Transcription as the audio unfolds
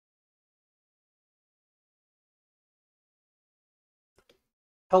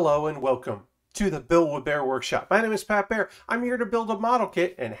Hello and welcome to the Build With Baer Workshop. My name is Pat Bear. I'm here to build a model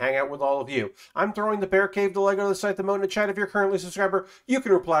kit and hang out with all of you. I'm throwing the Bear Cave, the Lego, the site, the emote in the chat. If you're currently a subscriber, you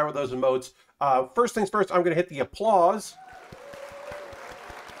can reply with those emotes. First things first, I'm going to hit the applause.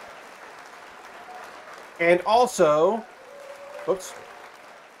 And also, oops,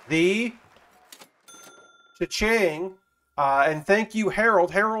 the cha-ching. And thank you,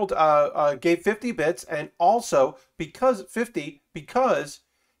 Harold. Harold gave 50 bits, and also because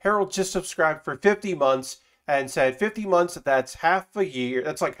Harold just subscribed for 50 months and said 50 months, that's half a year.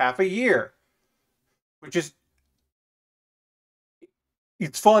 That's like half a year, which is,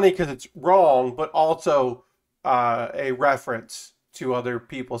 it's funny because it's wrong, but also a reference to other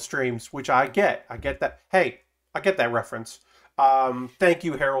people's streams, which I get. I get that. Hey, I get that reference. Thank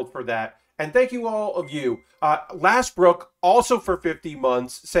you, Harold, for that. And thank you all of you. Lastbrook, also for 50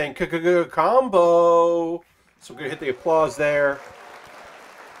 months, saying combo. So we're going to hit the applause there.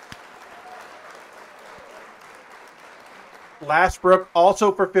 Lastbrook,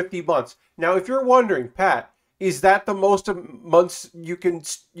 also for 50 months. Now, if you're wondering, Pat, is that the most months you can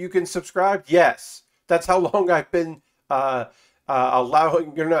subscribe? Yes. That's how long I've been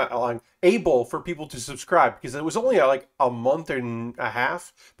able for people to subscribe, because it was only like a month and a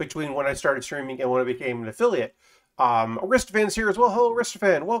half between when I started streaming and when I became an affiliate. Aristofan's here as well. Hello,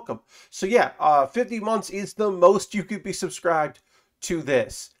 Aristofan. Welcome. So yeah, 50 months is the most you could be subscribed to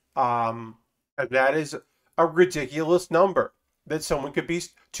this. And that is a ridiculous number that someone could be,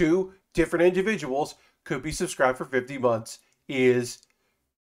 two different individuals could be subscribed for 50 months is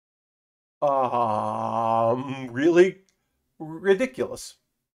really ridiculous.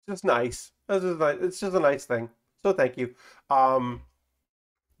 It's just nice. It's just a nice thing. So thank you.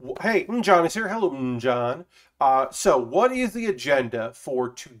 Hey, John is here. Hello, John. So what is the agenda for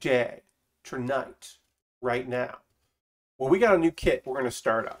today, tonight, right now? Well, we got a new kit we're going to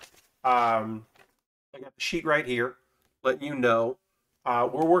start up. I got the sheet right here, letting you know.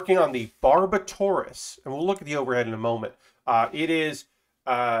 We're working on the Barbataurus, and we'll look at the overhead in a moment. It is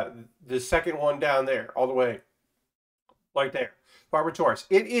the second one down there, all the way, right there. Barbataurus.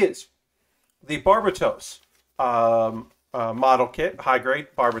 It is the Barbatos model kit, high grade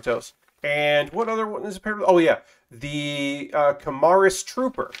Barbatos. And what other one is paired with? Oh yeah, the Kamaris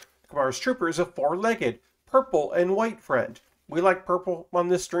Trooper. Kamaris Trooper is a four-legged purple and white friend. We like purple on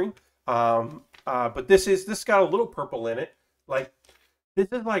this stream. But this got a little purple in it. Like, this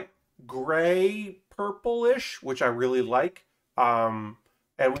is like gray purplish, which I really like. And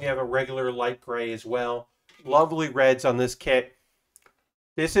we have a regular light gray as well. Lovely reds on this kit.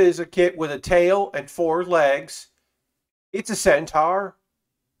 This is a kit with a tail and 4 legs. It's a centaur.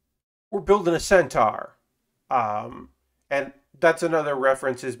 We're building a centaur. And that's another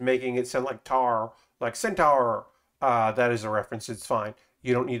reference, is making it sound like tar, like centaur. That is a reference. It's fine.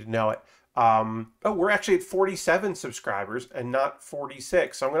 You don't need to know it. Oh, we're actually at 47 subscribers and not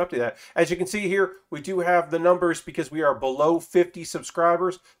 46. So I'm going to update that. As you can see here, we do have the numbers because we are below 50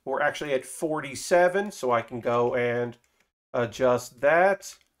 subscribers. We're actually at 47. So I can go and adjust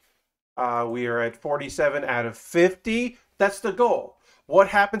that. We are at 47 out of 50. That's the goal. What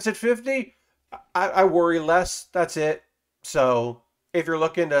happens at 50? I worry less. That's it. So if you're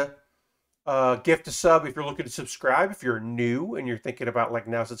looking to gift a sub, if you're looking to subscribe, if you're new and you're thinking about like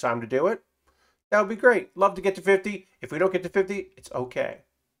now's the time to do it, that would be great. Love to get to 50. If we don't get to 50, it's okay.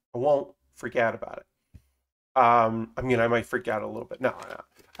 I won't freak out about it. I mean, I might freak out a little bit. No.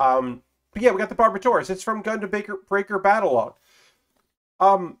 But yeah, we got the Barbataurus. It's from Gundam Breaker Battleog.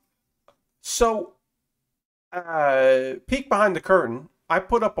 So peek behind the curtain. I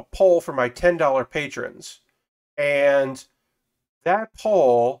put up a poll for my $10 patrons, and that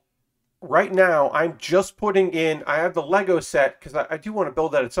poll, right now, I'm just putting in, I have the Lego set, because I do want to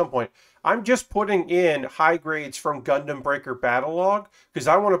build that at some point. I'm just putting in high grades from Gundam Breaker Battleog, because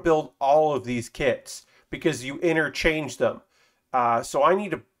I want to build all of these kits, because you interchange them. So I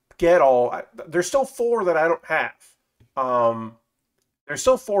need to get all, there's still 4 that I don't have. There's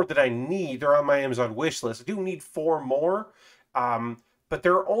still 4 that I need. They're on my Amazon wish list. I do need 4 more. But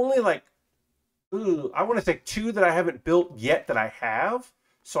there are only like, I want to say 2 that I haven't built yet that I have.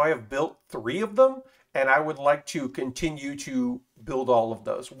 So I have built 3 of them, and I would like to continue to build all of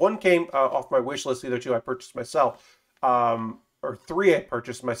those. 1 came off my wish list. The other 2 I purchased myself, or 3 I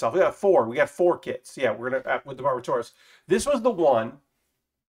purchased myself. We got 4. We got 4 kits. Yeah, we're gonna with the Barbataurus. This was the one.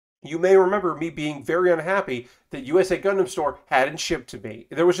 You may remember me being very unhappy that USA Gundam Store hadn't shipped to me.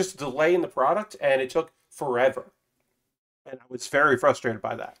 There was just a delay in the product, and it took forever, and I was very frustrated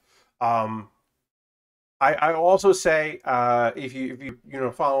by that. I also say, if you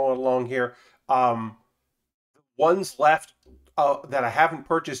follow along here, ones left that I haven't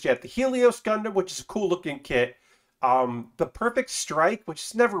purchased yet. The Helios Gundam, which is a cool looking kit. The Perfect Strike, which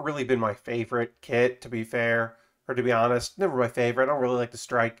has never really been my favorite kit, to be fair, or to be honest, never my favorite. I don't really like the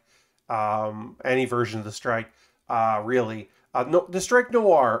Strike, any version of the Strike, really. No, the Strike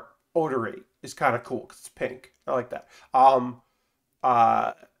Noir Odori is kind of cool because it's pink. I like that.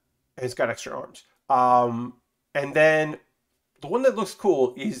 Uh, it's got extra arms. And then the one that looks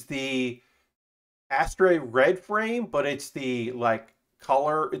cool is the Astray Red frame, but it's the like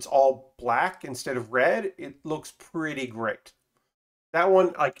color, it's all black instead of red. It looks pretty great. That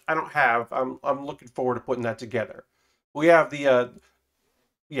one, like, I don't have. I'm looking forward to putting that together. We have the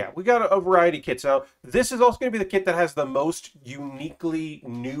yeah, we got a variety of kits. Now, this is also going to be the kit that has the most uniquely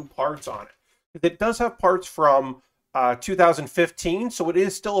new parts on it. It does have parts from 2015, so it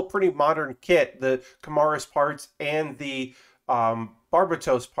is still a pretty modern kit. The Kamaris parts and the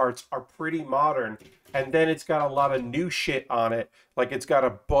Barbataurus parts are pretty modern. And then it's got a lot of new shit on it. Like, it's got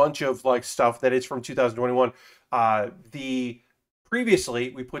a bunch of like stuff that is from 2021.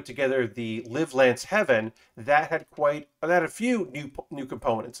 Previously, we put together the Live Lance Heaven that had a few new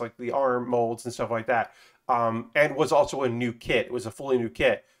components like the arm molds and stuff like that, and was also a new kit. It was a fully new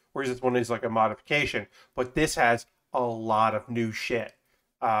kit, whereas this one is like a modification. But this has a lot of new shit,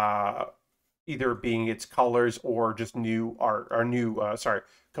 either being its colors or just new art or new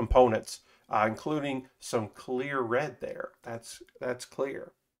components, including some clear red there. That's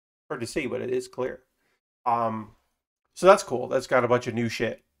clear, hard to see, but it is clear. So that's cool. That's got a bunch of new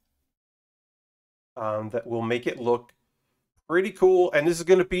shit that will make it look pretty cool. And this is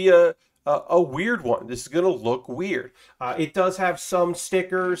going to be a weird one. This is going to look weird. It does have some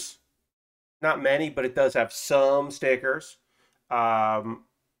stickers. Not many, but it does have some stickers. Kind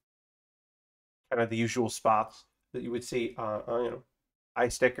of the usual spots that you would see. Eye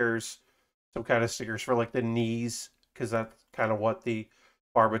stickers. Some kind of stickers for like the knees, because that's kind of what the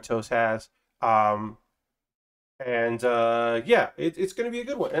Barbataurus has. Yeah, it's going to be a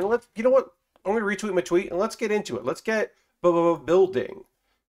good one. And you know what? I'm going to retweet my tweet and let's get into it. Let's get building.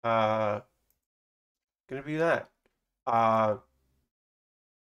 Going to be that. I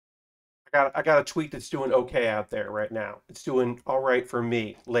got a tweet that's doing okay out there right now. It's doing all right for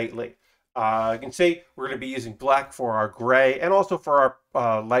me lately. You can see we're going to be using black for our gray and also for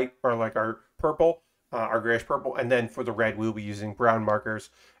our light, or like our purple. Our grayish purple, and then for the red we'll be using brown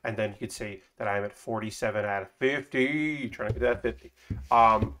markers, and then you can see that I'm at 47 out of 50, trying to get that 50.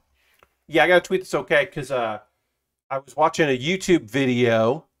 Yeah, I gotta tweet this okay, because I was watching a YouTube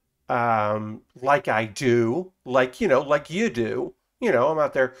video, like I do, like you do, I'm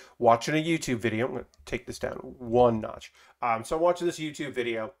out there watching a YouTube video. I'm gonna take this down one notch. So I'm watching this YouTube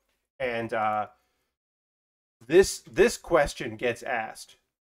video, and this question gets asked.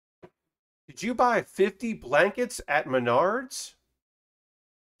 Did you buy 50 blankets at Menards?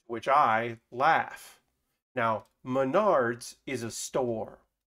 Which I laugh. Now, Menards is a store,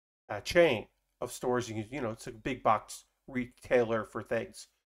 a chain of stores. It's a big box retailer for things.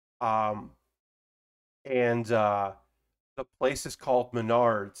 The place is called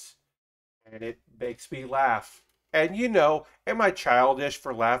Menards, and it makes me laugh. And am I childish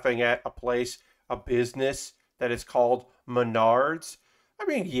for laughing at a business that is called Menards? I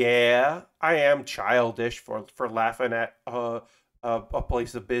mean, yeah, I am childish for laughing at a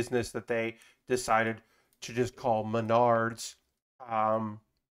place of business that they decided to just call Menards.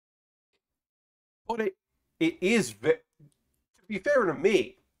 But it is, to be fair to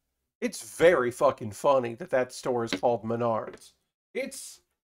me, it's very fucking funny that store is called Menards. It's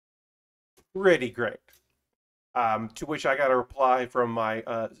pretty great. To which I got a reply from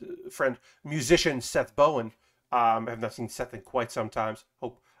my friend, musician Seth Bowen. I have not seen Seth in quite some time.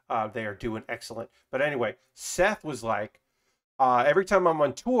 Hope they are doing excellent. But anyway, Seth was like, every time I'm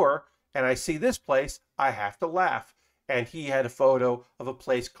on tour and I see this place, I have to laugh. And he had a photo of a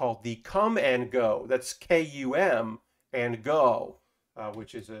place called the Come and Go. That's K-U-M and Go,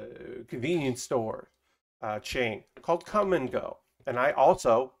 which is a convenience store chain called Come and Go. And I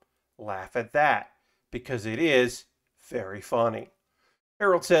also laugh at that because it is very funny.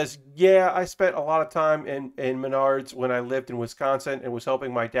 Harold says, yeah, I spent a lot of time in Menards when I lived in Wisconsin and was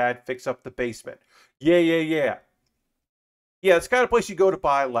helping my dad fix up the basement. Yeah. Yeah, it's the kind of place you go to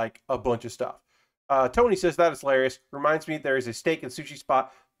buy, like, a bunch of stuff. Tony says, that is hilarious. Reminds me there is a steak and sushi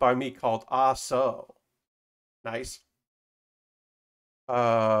spot by me called Ah So. Nice.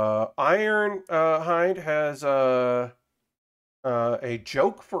 Iron Hind has a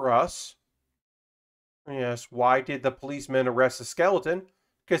joke for us. Yes, why did the policeman arrest the skeleton?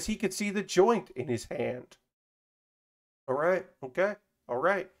 Because he could see the joint in his hand. All right, okay, all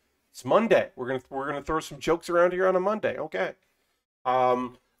right. It's Monday. We're gonna throw some jokes around here on a Monday. Okay.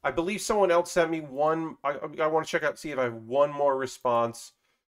 I believe someone else sent me one. I want to check out, see if I have one more response.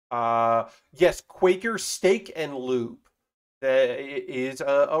 Yes, Quaker Steak and Lube. That is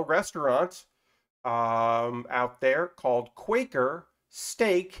a restaurant out there called Quaker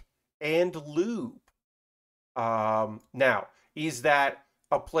Steak and Lube. Now, is that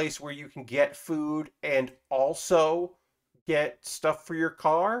a place where you can get food and also get stuff for your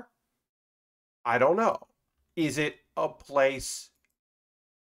car? I don't know. Is it a place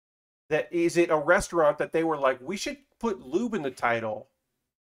is it a restaurant that they were like, we should put lube in the title?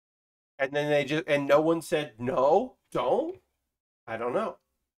 And then and no one said, no, don't? I don't know.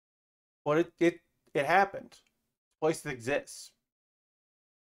 But it happened. It's a place that exists.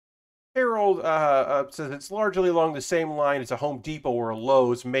 Harold says it's largely along the same line as a Home Depot or a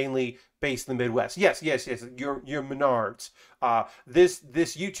Lowe's, mainly based in the Midwest. Yes. Your Menards. This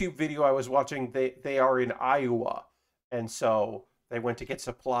YouTube video I was watching, they are in Iowa, and so they went to get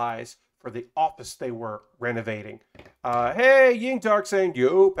supplies for the office they were renovating. Hey, Ying Dark saying,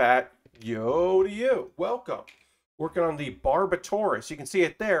 yo, Pat. Yo to you. Welcome. Working on the Barbataurus. You can see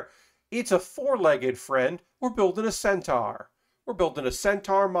it there. It's a four-legged friend. We're building a centaur. We're building a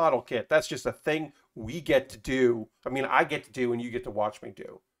centaur model kit. That's just a thing we get to do. I mean, I get to do and you get to watch me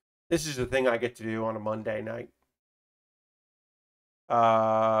do. This is the thing I get to do on a Monday night.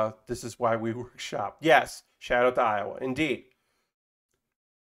 This is why we workshop. Yes, shout out to Iowa. Indeed.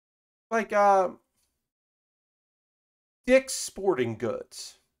 Like, Dick's Sporting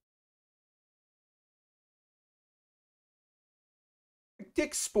Goods.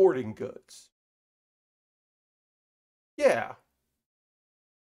 Dick's Sporting Goods. Yeah.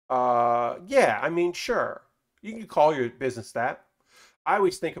 Yeah, I mean, sure. You can call your business that. I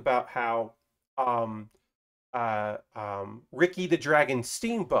always think about how Ricky the Dragon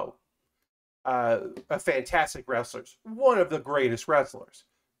Steamboat, a fantastic wrestler, one of the greatest wrestlers.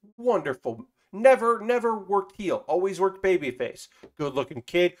 Wonderful. Never worked heel. Always worked babyface. Good looking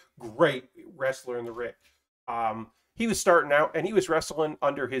kid. Great wrestler in the ring. He was starting out and he was wrestling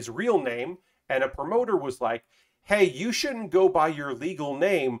under his real name, and a promoter was like, hey, you shouldn't go by your legal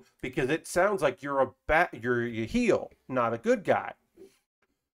name because it sounds like you're a heel, not a good guy.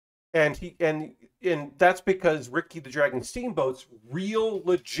 And that's because Ricky the Dragon Steamboat's real,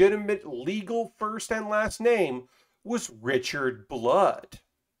 legitimate, legal first and last name was Richard Blood.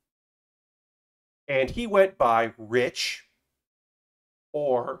 And he went by Rich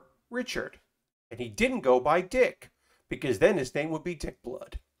or Richard. And he didn't go by Dick, because then his name would be Dick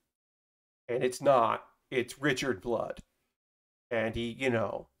Blood. And it's not. It's Richard Blood. And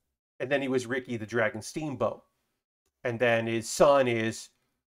and then he was Ricky the Dragon Steamboat. And then his son is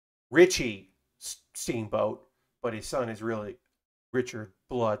Richie Steamboat, but his son is really Richard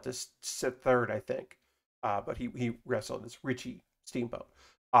Blood, the third, I think. But he wrestled as Richie Steamboat.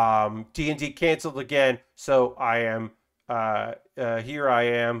 D&D canceled again, so I am, here I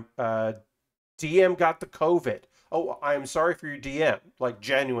am. DM got the COVID. Oh, I'm sorry for your DM. Like,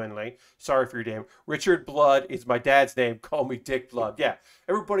 genuinely, sorry for your DM. Richard Blood is my dad's name. Call me Dick Blood. Yeah,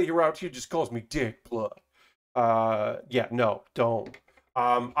 everybody around here just calls me Dick Blood. Yeah, no, don't.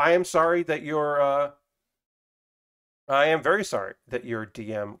 I am sorry that your, I am very sorry that your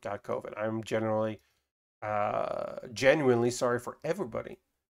DM got COVID. I'm genuinely sorry for everybody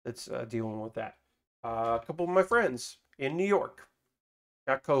that's dealing with that. A couple of my friends in New York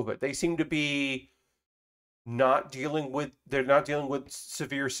got COVID. They seem to be they're not dealing with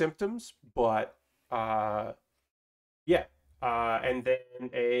severe symptoms, but yeah. And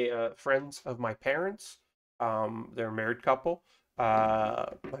then friends of my parents, they're a married couple.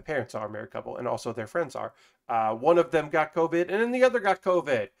 My parents are a married couple, and also their friends are. One of them got COVID, and then the other got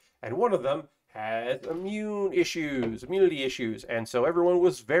COVID, and one of them had immunity issues, and so everyone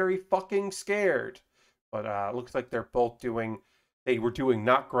was very fucking scared. But looks like they're both they were doing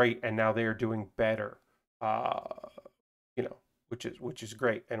not great, and now they are doing better. Which is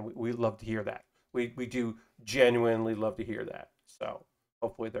great, and we love to hear that. We do genuinely love to hear that. So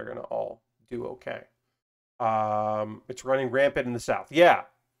hopefully they're gonna all do okay. It's running rampant in the South. Yeah.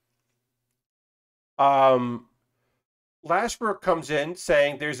 Lashbrook comes in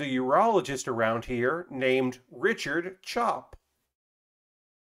saying there's a urologist around here named Richard Chop.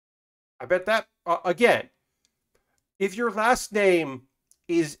 I bet that, again, if your last name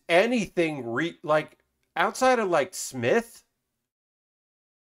is anything like outside of like Smith,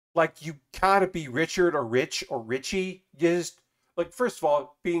 like you gotta be Richard or Rich or Richie. Just like, first of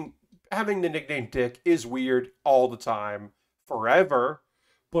all, having the nickname Dick is weird all the time, forever.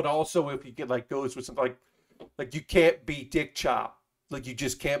 But also if you get like goes with something like you can't be Dick Chop. Like, you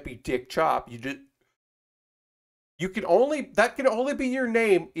just can't be Dick Chop. That can only be your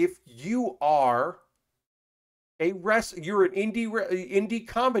name if you are you're an indie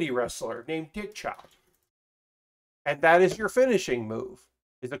comedy wrestler named Dick Chop. And that is your finishing move,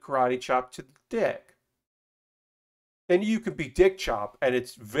 is a karate chop to the dick. Then you can be Dick Chop, and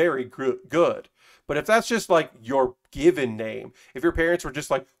it's very good. But if that's just like your given name, if your parents were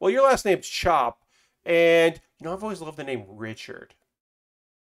just like, well, your last name's Chop, and I've always loved the name Richard.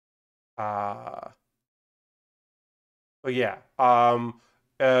 But yeah,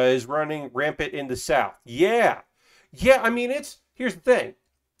 is running rampant in the South. Yeah, I mean, here's the thing.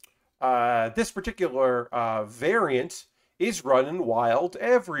 This particular variant is running wild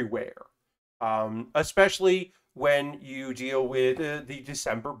everywhere, especially when you deal with the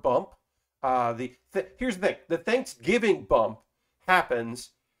December bump. Here's the thing: the Thanksgiving bump happens,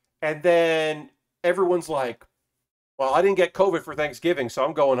 and then everyone's like, "Well, I didn't get COVID for Thanksgiving, so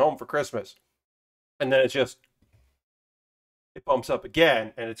I'm going home for Christmas," and then it bumps up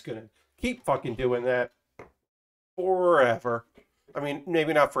again, and it's gonna keep fucking doing that forever. I mean,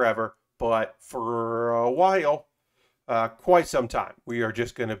 maybe not forever, but for a while, quite some time. We are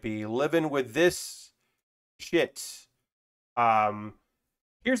just gonna be living with this shit.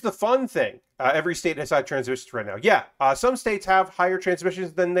 Here's the fun thing. Every state has high transmissions right now. Yeah, some states have higher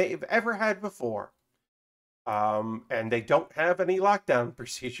transmissions than they've ever had before. And they don't have any lockdown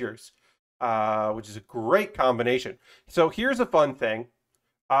procedures, which is a great combination. So here's a fun thing.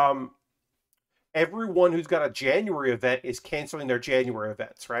 Everyone who's got a January event is canceling their January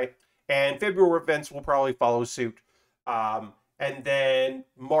events, right? And February events will probably follow suit. And then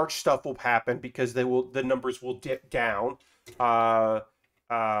March stuff will happen because the numbers will dip down,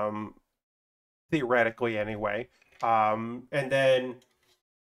 theoretically anyway. And then,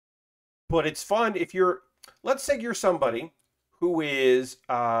 but it's fun if let's say you're somebody who is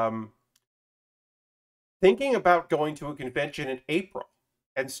thinking about going to a convention in April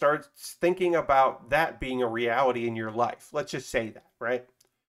and starts thinking about that being a reality in your life. Let's just say that, right?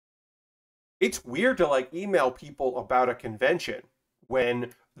 It's weird to like email people about a convention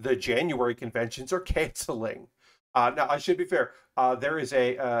when the January conventions are canceling. Now, I should be fair. There is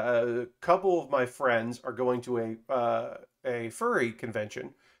a couple of my friends are going to a furry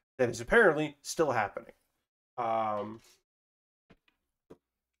convention that is apparently still happening.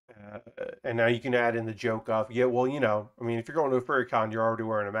 And now you can add in the joke of, yeah, well, I mean, if you're going to a furry con, you're already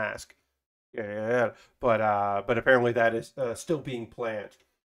wearing a mask. Yeah. But apparently that is still being planned.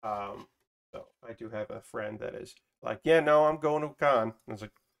 So I do have a friend that is like, yeah, no, I'm going to a con. And I was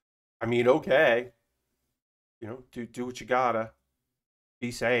like, I mean, okay, do what you gotta.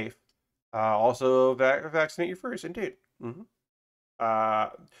 Be safe. Also, vaccinate your furries, indeed. Mm-hmm.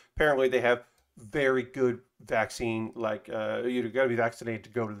 Apparently, they have very good vaccine. Like, you got to be vaccinated to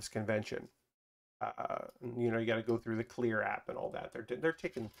go to this convention. You got to go through the Clear app and all that. They're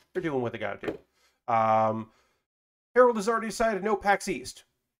doing what they got to do. Harold has already decided no PAX East.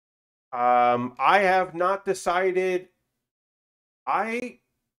 I have not decided. I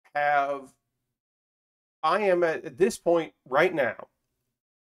am at this point right now.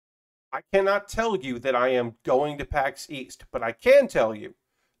 I cannot tell you that I am going to PAX East, but I can tell you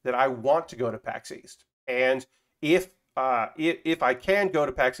that I want to go to PAX East. And if I can go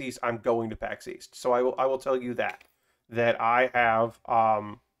to PAX East, I'm going to PAX East. So I will tell you that I have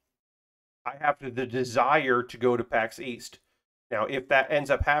the desire to go to PAX East. Now, if that ends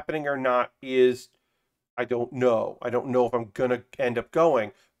up happening or not I don't know. I don't know if I'm gonna end up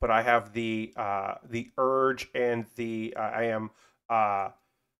going, but I have the urge, and I am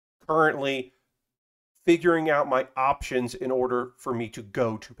currently figuring out my options in order for me to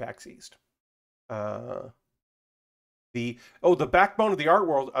go to PAX East. The backbone of the art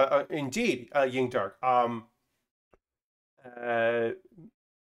world, indeed, Ying Dark.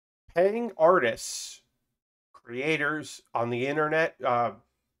 Paying artists, creators on the internet,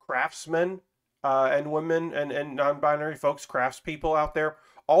 craftsmen, and women and non-binary folks, craftspeople out there,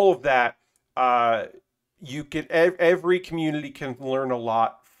 all of that, every community can learn a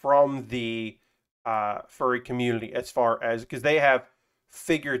lot from the furry community, as far as, because they have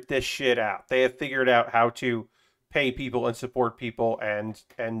figured this shit out. They have figured out how to pay people and support people and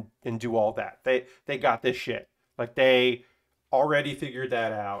do all that. They got this shit. Like, they already figured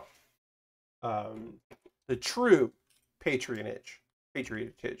that out. The true patronage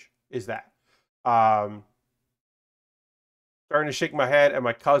is that. Starting to shake my head at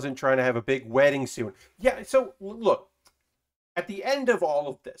my cousin trying to have a big wedding soon. Yeah, so look, at the end of all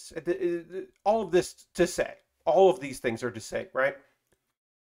of this, all of this to say, all of these things are to say, right?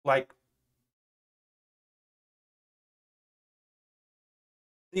 Like,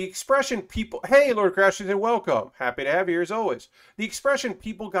 The expression people, hey, Lord Crashes, and welcome. Happy to have you here as always. The expression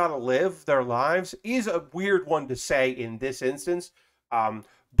people gotta live their lives is a weird one to say in this instance.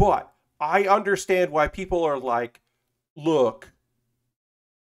 But I understand why people are like, look,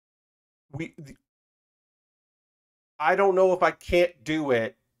 we, I don't know if I can't do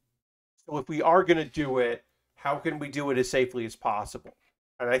it. So if we are going to do it, how can we do it as safely as possible?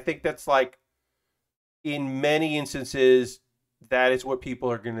 And I think that's like, in many instances, that is what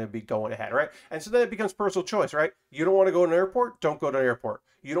people are going to be going ahead, right? And so then it becomes personal choice, right? You don't want to go to an airport? Don't go to an airport.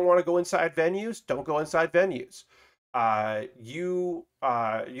 You don't want to go inside venues? Don't go inside venues. You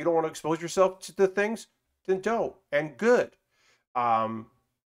don't want to expose yourself to the things? Then don't. And good. Um,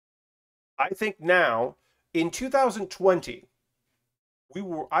 I think now in 2020,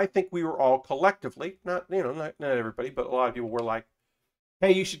 I think we were all collectively, not everybody, but a lot of people were like,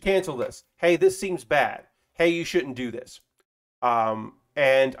 hey, you should cancel this. Hey, this seems bad. Hey, you shouldn't do this.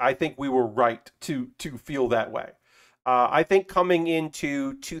 And I think we were right to feel that way. I think coming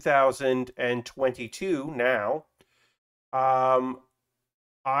into 2022 now,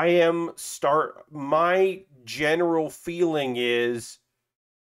 my general feeling is,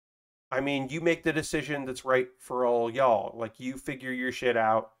 I mean, you make the decision that's right for all y'all. Like, you figure your shit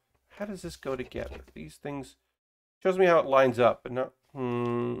out. How does this go together? These things shows me how it lines up, but not.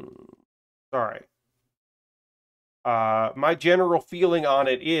 Sorry. My general feeling on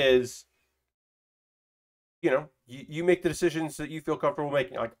it is, you make the decisions that you feel comfortable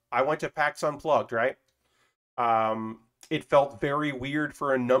making. Like, I went to PAX Unplugged, right? It felt very weird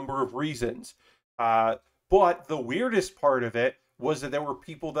for a number of reasons. But the weirdest part of it was that there were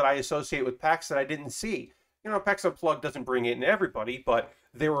people that I associate with PAX that I didn't see. PAX Unplugged doesn't bring in everybody, but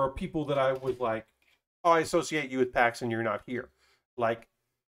there were people that I was like, oh, I associate you with PAX and you're not here. Like,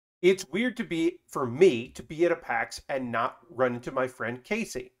 it's weird for me to be at a PAX and not run into my friend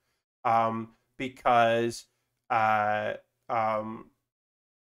Casey. Because Chris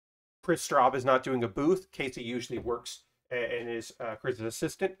Straub is not doing a booth. Casey usually works and is Chris's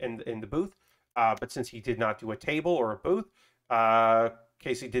assistant in the booth. But since he did not do a table or a booth,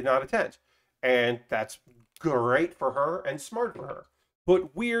 Casey did not attend. And that's great for her and smart for her.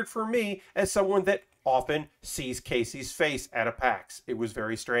 But weird for me as someone that often sees Casey's face at a PAX. It was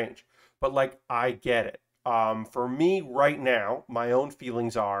very strange. But, like, I get it. For me right now, my own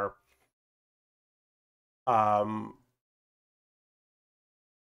feelings are,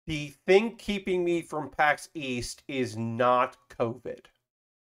 the thing keeping me from PAX East is not COVID.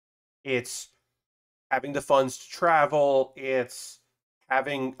 It's having the funds to travel. It's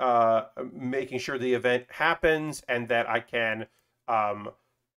having making sure the event happens and that I can,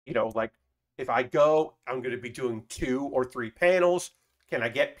 like, if I go, I'm going to be doing 2 or 3 panels. Can I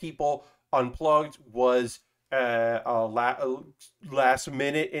get people unplugged? Was last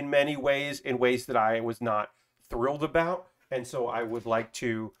minute in many ways, in ways that I was not thrilled about. And so I would like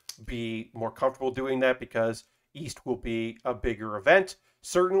to be more comfortable doing that because East will be a bigger event,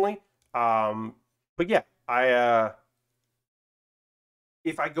 certainly. But yeah,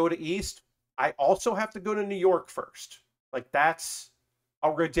 if I go to East, I also have to go to New York first. Like, that's a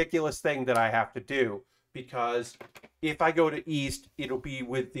ridiculous thing that I have to do, because if I go to East, it'll be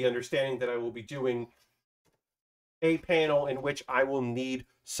with the understanding that I will be doing a panel in which I will need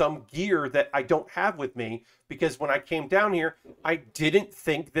some gear that I don't have with me, because when I came down here, I didn't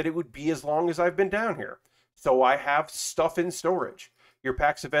think that it would be as long as I've been down here. So I have stuff in storage. Your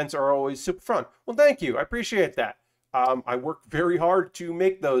PAX events are always super fun. Well, thank you. I appreciate that. I work very hard to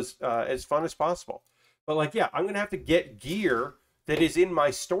make those as fun as possible. But, like, yeah, I'm going to have to get gear that is in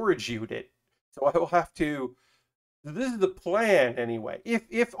my storage unit. So I will have to, this is the plan anyway.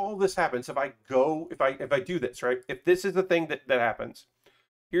 If all this happens, if I do this, right? If this is the thing that happens,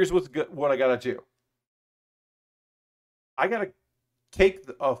 here's what I got to do. I got to take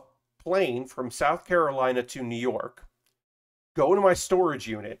a plane from South Carolina to New York, go to my storage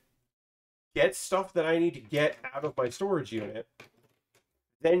unit, get stuff that I need to get out of my storage unit,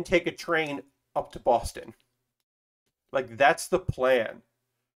 then take a train up to Boston. Like, that's the plan.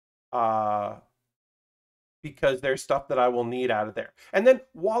 Because there's stuff that I will need out of there. And then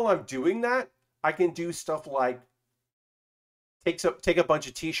while I'm doing that, I can do stuff like take a bunch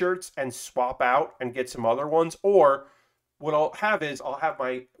of t-shirts and swap out and get some other ones. Or what I'll have is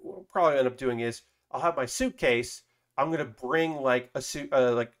probably end up doing is I'll have my suitcase. I'm going to bring like a suit,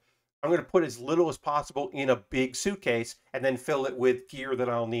 I'm going to put as little as possible in a big suitcase and then fill it with gear that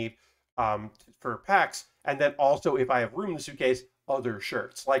I'll need for PAX. And then also, if I have room in the suitcase, other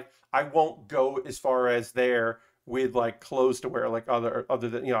shirts. Like, I won't go as far as there with like clothes to wear, like other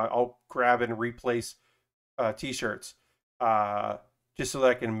than, I'll grab and replace t-shirts just just so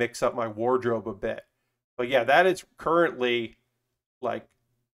that I can mix up my wardrobe a bit. But yeah, that is currently like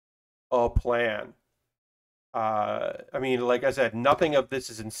a plan. I mean, like I said, nothing of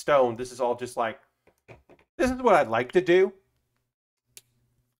this is in stone. This is all just like, this is what I'd like to do.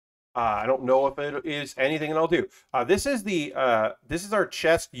 I don't know if it is anything that I'll do. This is our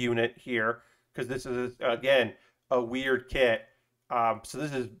chest unit here, because this is again a weird kit. So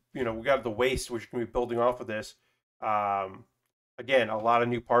this is, we got the waist, which we're going to be building off of this. Again, a lot of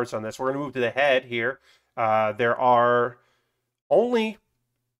new parts on this. We're going to move to the head here. There are only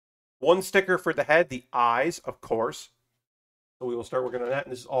one sticker for the head, the eyes, of course. So we will start working on that.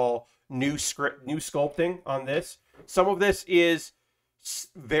 And this is all new sculpting on this. Some of this is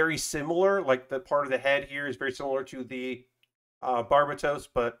very similar, like the part of the head here is very similar to the Barbataurus,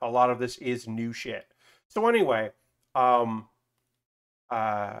 but a lot of this is new shit. So anyway, all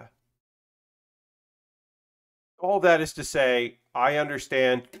that is to say, I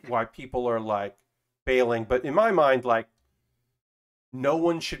understand why people are like bailing, but in my mind, like, no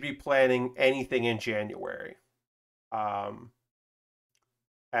one should be planning anything in January at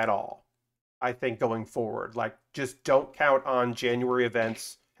all. I think going forward, like, just don't count on January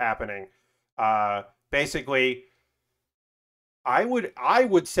events happening. Basically, I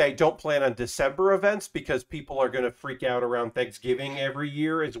would say don't plan on December events, because people are going to freak out around Thanksgiving every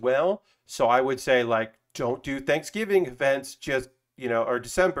year as well. So I would say, like, don't do Thanksgiving events, just, or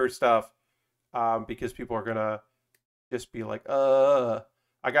December stuff, because people are going to just be like, I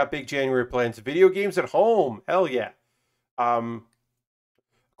got big January plans. Video games at home. Hell yeah. Of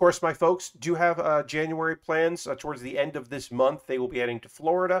course, my folks do have January plans towards the end of this month. They will be heading to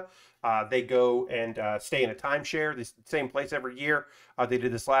Florida. They go and stay in a timeshare, the same place every year. They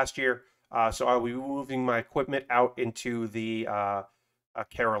did this last year. So I'll be moving my equipment out into the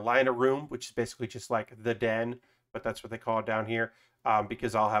Carolina room, which is basically just like the den, but that's what they call it down here,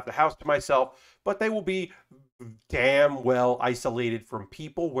 because I'll have the house to myself. But they will be damn well isolated from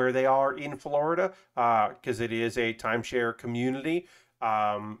people where they are in Florida, because it is a timeshare community.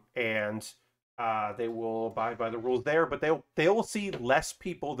 And they will abide by the rules there, but they'll see less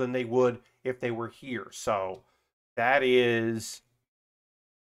people than they would if they were here. So that is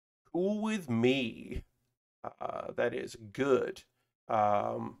cool with me. That is good.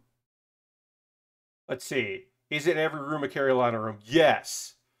 Let's see. Is it in every room a Carolina room?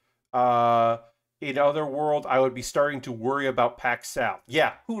 Yes. In other world, I would be starting to worry about PAX South.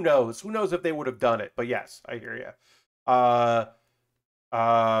 Yeah, who knows? Who knows if they would have done it? But yes, I hear you.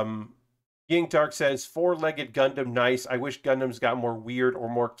 Ying Dark says, four-legged Gundam, nice. I wish Gundams got more weird or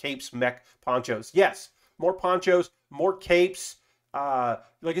more capes, mech, ponchos. Yes, more ponchos, more capes.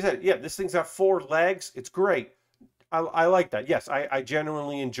 Like I said, yeah, this thing's got 4 legs. It's great. I like that. Yes, I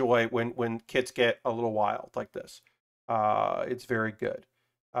genuinely enjoy when kits get a little wild like this. It's very good.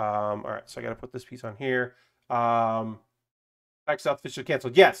 All right, so I got to put this piece on here. PAX South officially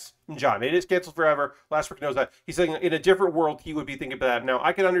canceled. Yes, John, it is canceled forever. Lastbrick knows that. He's saying in a different world, he would be thinking about that. Now,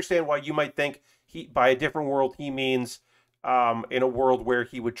 I can understand why you might think by a different world, he means in a world where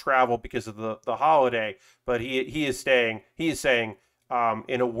he would travel because of the holiday. But he is saying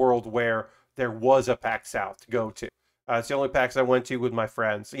in a world where there was a PAX South to go to. It's the only PAX I went to with my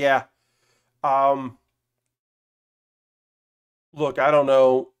friends. Yeah. Look, I don't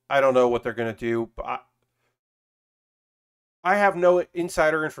know what they're gonna do, but I have no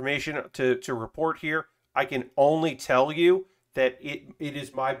insider information to report here. I can only tell you that it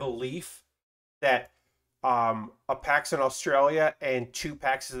is my belief that a PAX in Australia and 2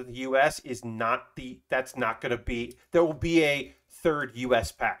 PAXs in the US is that's not going to be, there will be a third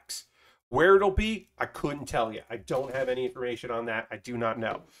US PAX. Where it'll be, I couldn't tell you. I don't have any information on that. I do not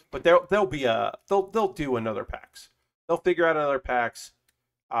know. But they'll do another PAX. They'll figure out another PAX.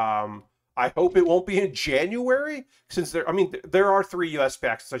 I hope it won't be in January, since there are 3 US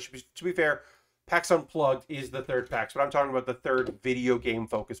PAX. So to be fair, PAX Unplugged is the 3rd PAX, but I'm talking about the 3rd video game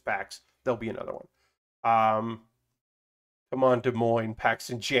focused PAX. There'll be another one. Come on, Des Moines PAX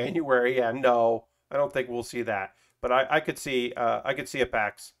in January. Yeah, no, I don't think we'll see that. But I could see a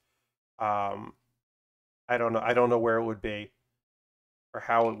PAX. I don't know where it would be or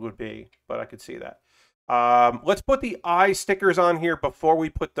how it would be, but I could see that. Let's put the eye stickers on here before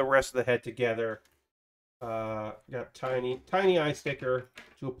we put the rest of the head together. Got tiny eye sticker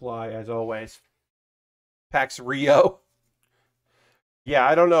to apply as always. PAX Rio. Yeah,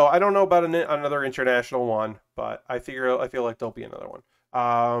 I don't know about another international one, but I feel like there'll be another one.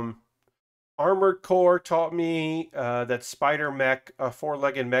 Armored Core taught me that spider mech,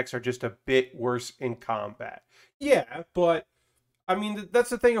 4-legged mechs are just a bit worse in combat. Yeah, but I mean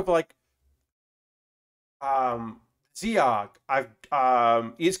that's the thing of like, Zeog,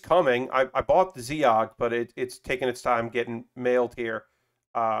 is coming. I bought the Zeog, but it's taking its time getting mailed here.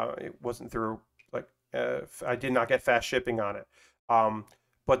 It wasn't through like I did not get fast shipping on it.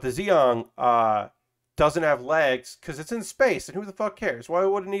 But the Zeong doesn't have legs because it's in space, and who the fuck cares? Why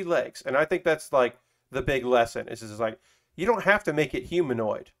would it need legs? And I think that's like the big lesson. Is like you don't have to make it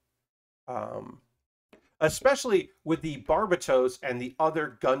humanoid. Especially with the Barbatos and the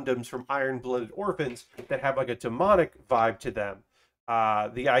other Gundams from Iron-Blooded Orphans that have like a demonic vibe to them.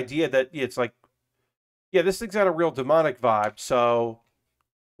 The idea that it's like, yeah, this thing's got a real demonic vibe, so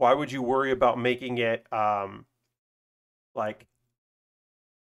why would you worry about making it like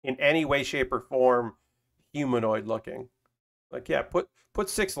in any way, shape, or form humanoid looking? Like, yeah, put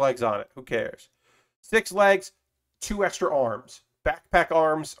 6 legs on it. Who cares? 6 legs, 2 extra arms. Backpack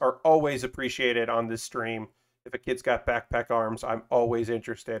arms are always appreciated on this stream. If a kid's got backpack arms, I'm always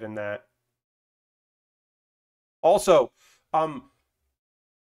interested in that. Also,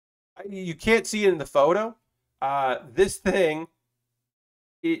 you can't see it in the photo. This thing,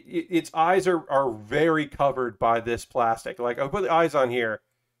 its eyes are very covered by this plastic. Like, I put the eyes on here.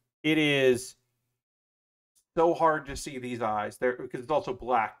 It is so hard to see these eyes. They're because it's also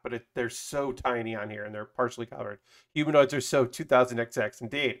black, but they're so tiny on here and they're partially covered. Humanoids are so 2000XX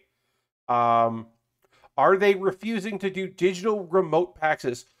indeed. Are they refusing to do digital remote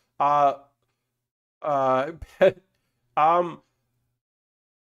PAXs?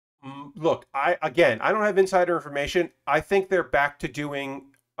 Look, I don't have insider information. I think they're back to doing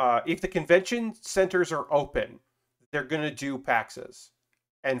if the convention centers are open, they're gonna do PAXs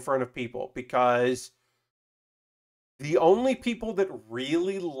in front of people because the only people that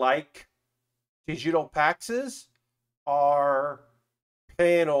really like digital PAXs are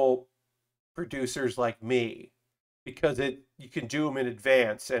panel producers like me because you can do them in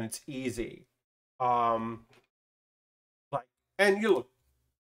advance and it's easy. And you look,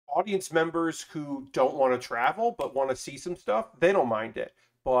 audience members who don't want to travel but want to see some stuff, they don't mind it.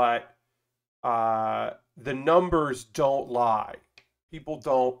 But the numbers don't lie. People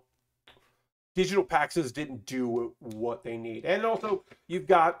don't. Digital PAXs didn't do what they need. And also, you've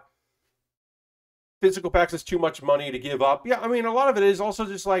got physical PAXs too much money to give up. Yeah, I mean, a lot of it is also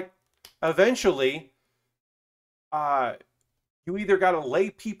just like, eventually, you either got to lay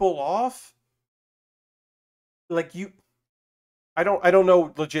people off. Like I don't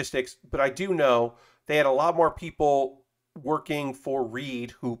know logistics, but I do know they had a lot more people working for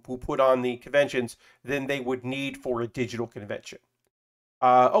Reed who put on the conventions than they would need for a digital convention.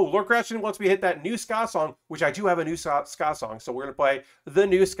 Lord Cratchit wants me to hit that new ska song, which I do have a new ska song, so we're going to play the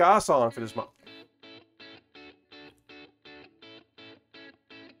new ska song for this month.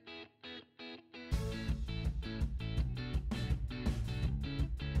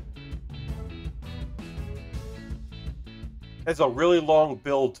 There's a really long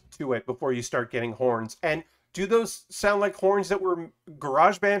build to it before you start getting horns. And do those sound like horns that were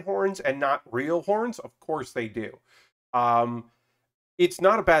GarageBand horns and not real horns? Of course they do. It's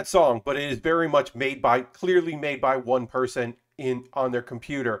not a bad song, but it is very much clearly made by one person on their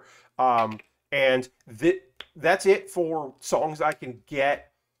computer. And that's it for songs I can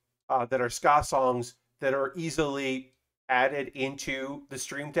get that are ska songs that are easily added into the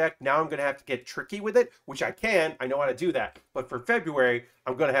Stream Deck. Now I'm going to have to get tricky with it, which I can. I know how to do that. But for February,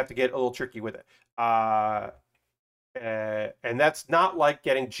 I'm going to have to get a little tricky with it. And that's not like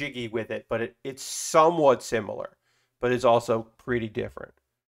getting jiggy with it, but it's somewhat similar. But it's also pretty different.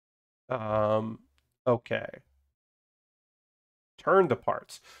 Okay. Turn the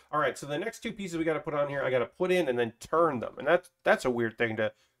parts. All right, so the next 2 pieces we got to put on here, I got to put in and then turn them. And that's a weird thing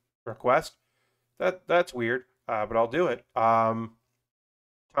to request. That's weird, but I'll do it. Time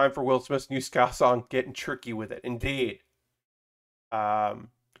for Will Smith's new ska song, Getting Tricky with It. Indeed.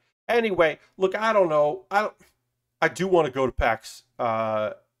 Anyway, look, I don't know. I do want to go to PAX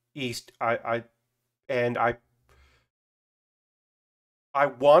East. I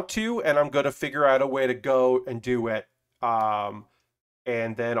want to, and I'm going to figure out a way to go and do it.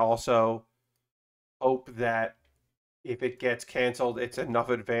 And then also hope that if it gets canceled, it's enough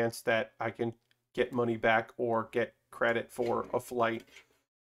advance that I can get money back or get credit for a flight.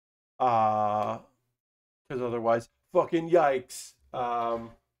 Because otherwise, fucking yikes.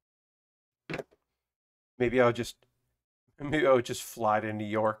 Maybe I would just fly to New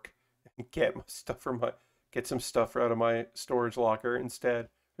York and get some stuff out of my storage locker instead,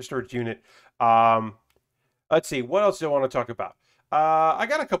 or storage unit. Let's see, what else do I want to talk about? I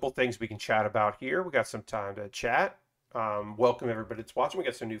got a couple things we can chat about here. We got some time to chat. Welcome everybody that's watching. We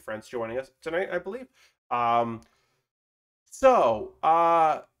got some new friends joining us tonight, I believe. I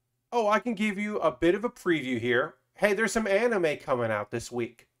can give you a bit of a preview here. Hey, there's some anime coming out this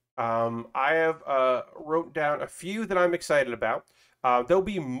week. I have wrote down a few that I'm excited about. There'll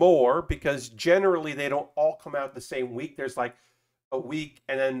be more because generally they don't all come out the same week. There's like a week,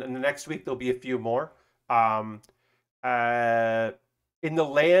 and then in the next week there'll be a few more. Um, uh, in the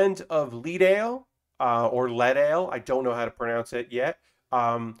land of Leadale, or Leadale, I don't know how to pronounce it yet.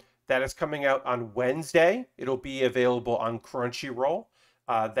 That is coming out on Wednesday. It'll be available on Crunchyroll.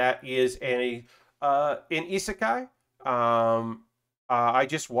 That is an isekai. I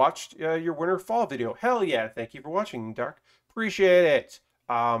just watched your winter fall video. Hell yeah! Thank you for watching, Dark. Appreciate it.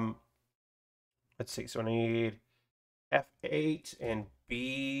 Let's see. So I need F8 and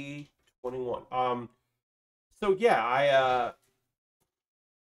B21. So yeah,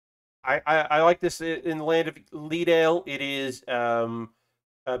 I like this in the land of Leadale. It is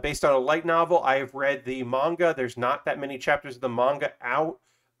based on a light novel. I have read the manga. There's not that many chapters of the manga out,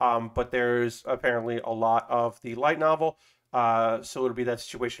 but there's apparently a lot of the light novel. So it'll be that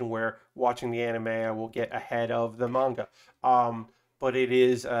situation where watching the anime, I will get ahead of the manga. But it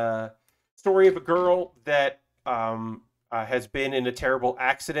is a story of a girl that has been in a terrible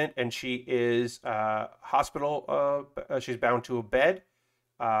accident, and she is hospital. She's bound to a bed,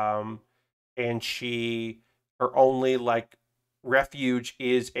 and her only like refuge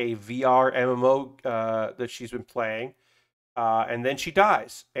is a VR MMO that she's been playing. And then she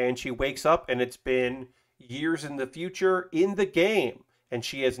dies, and she wakes up, and it's been years in the future in the game, and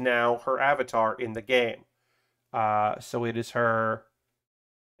she is now her avatar in the game. So it is her.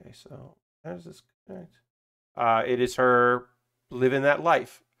 Okay, so how does this connect? It is her living that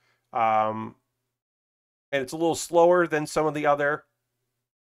life, and it's a little slower than some of the other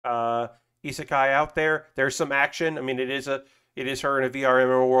isekai out there. There's some action. I mean, it is her in a VR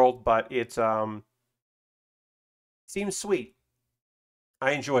MMO world, but it's seems sweet.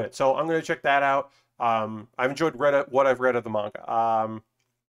 I enjoy it, so I'm gonna check that out. I've enjoyed what I've read of the manga. I'm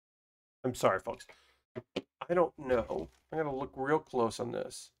sorry, folks. I don't know. I'm gonna look real close on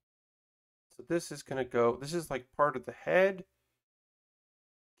this. So this is gonna go. This is like part of the head.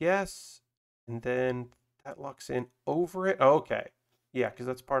 Yes, and then that locks in over it. Oh, okay, yeah, because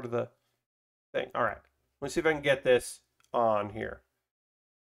that's part of the thing. All right, let's see if I can get this on here.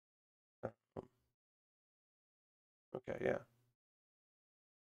 Okay, yeah.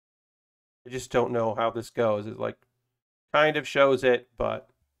 I just don't know how this goes. It like kind of shows it, but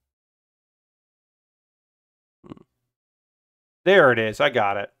there it is. I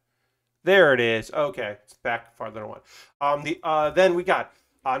got it. There it is. Okay, it's back farther than one. Then we got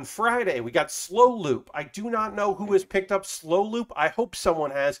on Friday we got Slow Loop. I do not know who has picked up Slow Loop. I hope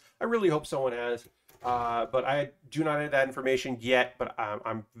someone has. I really hope someone has. But I do not have that information yet. But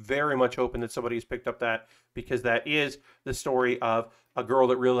I'm very much hoping that somebody has picked up that, because that is the story of a girl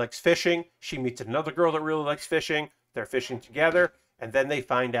that really likes fishing. She meets another girl that really likes fishing. They're fishing together, and then they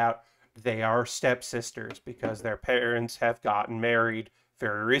find out they are stepsisters because their parents have gotten married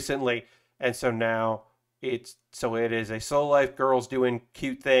very recently. And so now it is a soul life, girls doing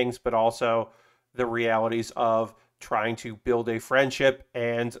cute things, but also the realities of trying to build a friendship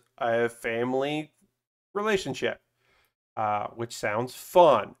and a family relationship, which sounds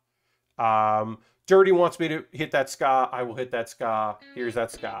fun. Dirty wants me to hit that ska. I will hit that ska. Here's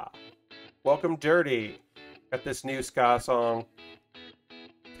that ska. Welcome, Dirty. Got this new ska song.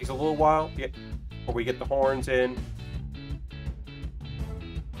 Takes a little while before we get the horns in.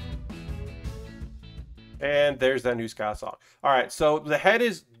 And there's that new ska song. All right, so the head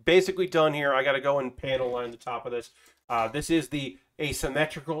is basically done here. I got to go and panel line the top of this. This is the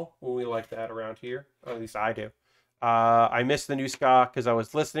asymmetrical. We like that around here. At least I do. I missed the new ska because I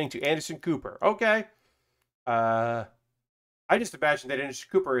was listening to Anderson Cooper. Okay. I just imagine that Anderson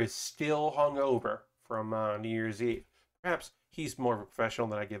Cooper is still hungover from New Year's Eve. Perhaps he's more of a professional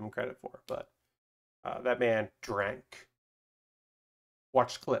than I give him credit for, but that man drank.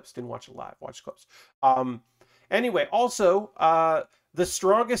 Watched clips, didn't watch it live, watched clips. Anyway, also, The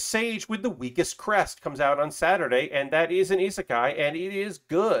Strongest Sage with the Weakest Crest comes out on Saturday, and that is an isekai, and it is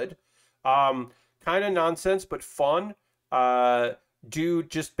good. Kind of nonsense, but fun. Dude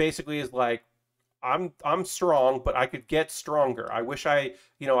just basically is like, I'm strong, but I could get stronger. I wish I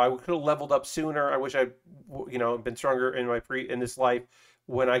could have leveled up sooner. I wish I'd, been stronger in this life.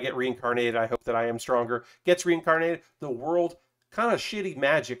 When I get reincarnated, I hope that I am stronger. Gets reincarnated, the world, kind of shitty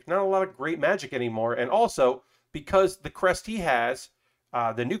magic, not a lot of great magic anymore. And also, because the crest he has,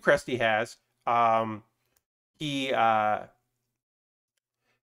 the new crest he has, he is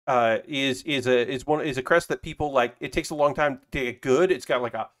a crest that people like. It takes a long time to get good. It's got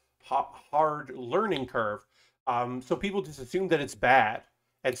like a hard learning curve. So people just assume that it's bad,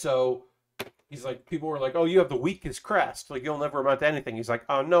 and so He's like, people were like, "Oh, you have the weakest crest. Like you'll never amount to anything." He's like,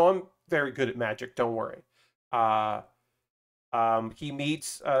 "Oh no, I'm very good at magic. Don't worry." Uh, he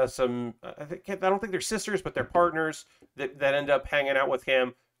meets I don't think they're sisters, but they're partners that end up hanging out with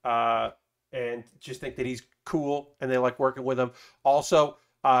him and just think that he's cool and they like working with him. Also,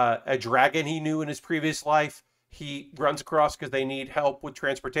 a dragon he knew in his previous life, he runs across because they need help with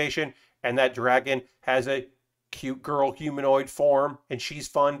transportation, and that dragon has a cute girl humanoid form, and she's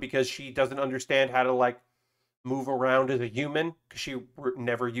fun because she doesn't understand how to like move around as a human because she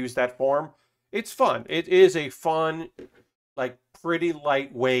never used that form. It's fun. It is a fun, like pretty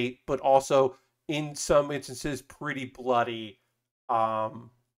lightweight, but also in some instances pretty bloody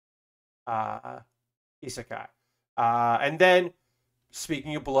um isekai. And then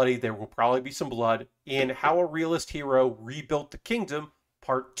speaking of bloody, there will probably be some blood in How a Realist Hero Rebuilt the Kingdom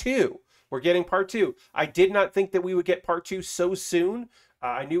Part 2. We're getting Part 2. I did not think that we would get Part 2 so soon.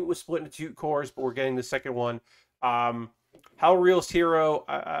 I knew it was split into 2 cores, but we're getting the second one. How a Realist Hero,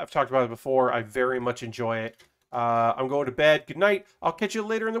 I've talked about it before. I very much enjoy it. I'm going to bed. Good night. I'll catch you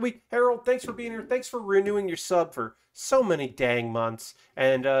later in the week. Harold, thanks for being here. Thanks for renewing your sub for so many dang months.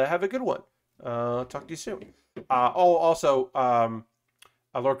 And have a good one. Talk to you soon.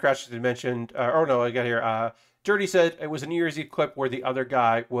 Lord Crash had mentioned, oh no, I got here. Dirty said it was a New Year's Eve clip where the other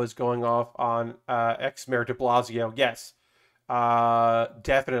guy was going off on ex-Mayor de Blasio. Yes,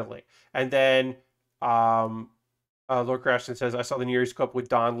 definitely. And then Lord Crashton says, I saw the New Year's clip with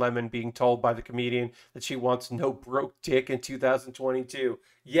Don Lemon being told by the comedian that she wants no broke dick in 2022.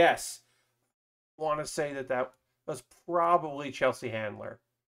 Yes, I want to say that was probably Chelsea Handler,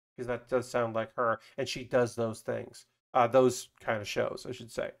 because that does sound like her, and she does those things, those kind of shows, I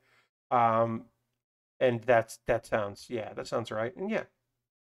should say. And that sounds right. And yeah,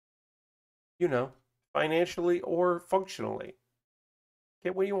 financially or functionally,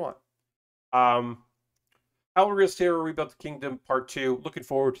 get what you want. How a Realist Hero Rebuilt the Kingdom Part 2. Looking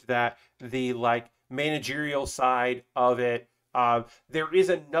forward to that. The like managerial side of it. There is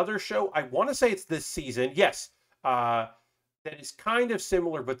another show. I want to say it's this season. Yes. That is kind of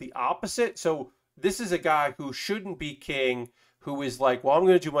similar, but the opposite. So this is a guy who shouldn't be king, who is like, well, I'm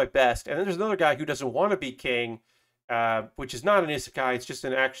going to do my best. And then there's another guy who doesn't want to be king, which is not an isekai. It's just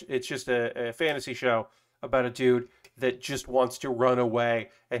It's just a fantasy show about a dude that just wants to run away,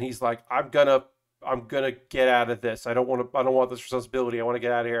 and he's like, I'm gonna get out of this. I don't want this responsibility. I want to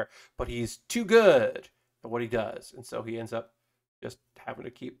get out of here. But he's too good at what he does, and so he ends up just having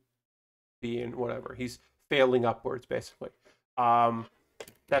to keep being whatever. He's failing upwards, basically.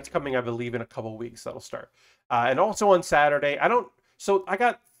 That's coming, I believe, in a couple weeks. That'll start. And also on Saturday, I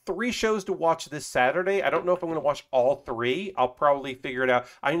got 3 shows to watch this Saturday. I don't know if I'm going to watch all 3. I'll probably figure it out.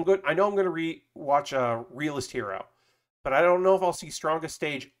 I know I'm going to watch Realist Hero, but I don't know if I'll see Strongest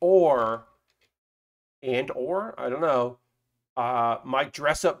Stage or I don't know, My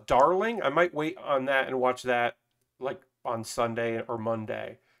Dress Up Darling. I might wait on that and watch that like on Sunday or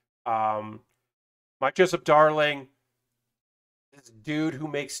Monday. My Dress Up Darling, this dude who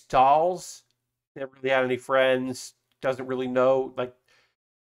makes dolls, never really had any friends, doesn't really know, like,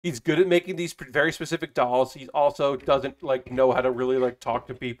 he's good at making these very specific dolls. He also doesn't like know how to really like talk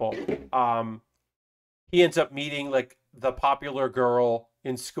to people. He ends up meeting like the popular girl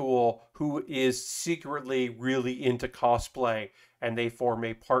in school who is secretly really into cosplay, and they form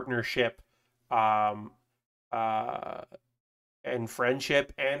a partnership, and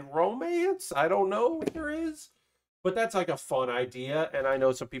friendship and romance. I don't know if there is, but that's like a fun idea, and I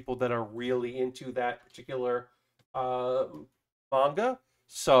know some people that are really into that particular manga.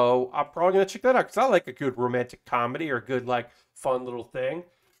 So I'm probably gonna check that out because I like a good romantic comedy or a good like fun little thing.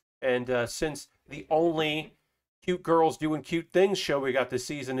 And since the only cute girls doing cute things show we got this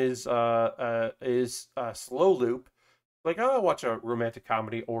season is Slow Loop, like I'll watch a romantic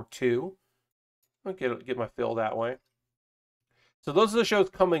comedy or 2. I'll get my fill that way. So those are the shows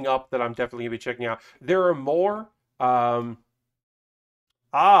coming up that I'm definitely gonna be checking out. There are more.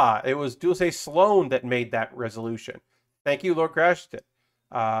 It was Dulce Sloan that made that resolution. Thank you, Lord Crashton.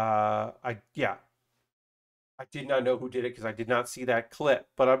 I did not know who did it because I did not see that clip,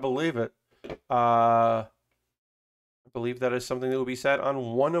 but I believe it. I believe that is something that will be said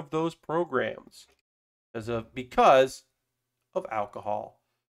on one of those programs because of alcohol.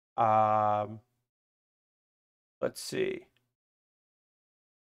 Let's see.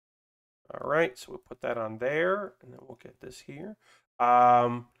 All right, so we'll put that on there, and then we'll get this here.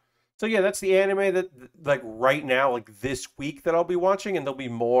 So yeah, that's the anime that like right now, like this week that I'll be watching, and there'll be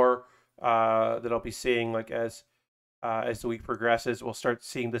more that I'll be seeing like as the week progresses. We'll start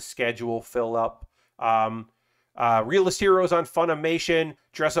seeing the schedule fill up. Realist Heroes on Funimation.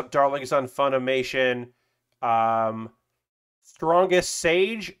 Dress Up Darling is on Funimation. Strongest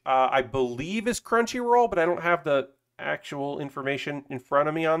Sage, I believe, is Crunchyroll, but I don't have the actual information in front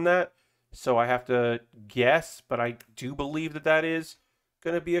of me on that, so I have to guess. But I do believe that that is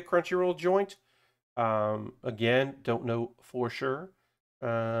going to be a Crunchyroll joint. Again, don't know for sure.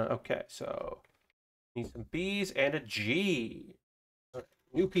 Okay, so need some B's and a G.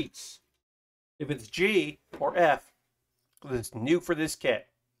 New piece. If it's G or F, it's new for this kit.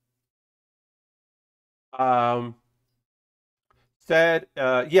 Said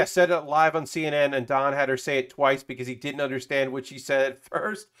it live on CNN, and Don had her say it twice because he didn't understand what she said at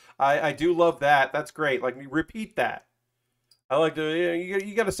first. I do love that. That's great. Like, repeat that. I like to,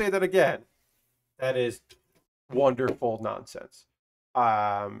 you got to say that again. That is wonderful nonsense.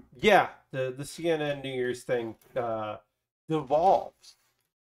 Yeah, the CNN New Year's thing devolves.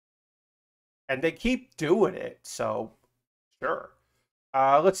 And they keep doing it, so sure.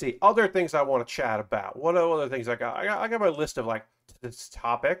 Let's see. Other things I want to chat about. What other things I got? I got my list of like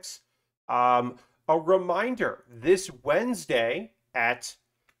topics. A reminder: this Wednesday at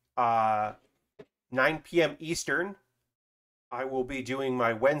 9 p.m. Eastern, I will be doing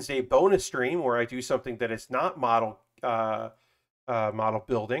my Wednesday bonus stream where I do something that is not model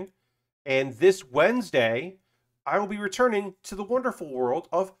building. And this Wednesday, I will be returning to the wonderful world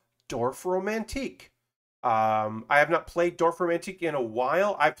of Dorfromantik. I have not played Dorfromantik in a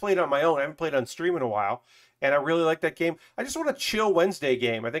while. I've played on my own. I haven't played on stream in a while, and I really like that game. I just want a chill Wednesday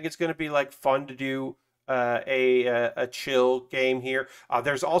game. I think it's going to be like fun to do a chill game here.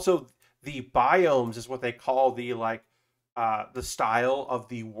 There's also the biomes, is what they call the the style of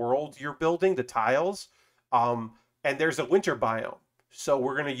the world you're building, the tiles. And there's a winter biome, so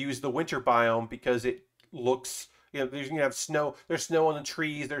we're going to use the winter biome because it looks. You're going to have snow. There's snow on the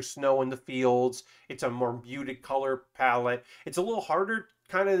trees. There's snow in the fields. It's a more muted color palette. It's a little harder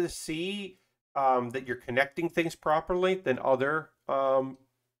kind of to see that you're connecting things properly than other biomes.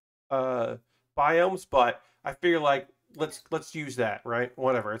 But I feel like let's use that, right?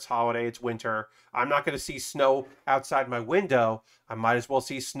 Whatever. It's holiday. It's winter. I'm not going to see snow outside my window. I might as well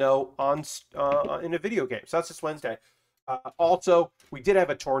see snow on in a video game. So that's this Wednesday. Also, we did have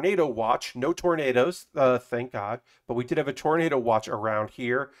a tornado watch. No tornadoes, thank God. But we did have a tornado watch around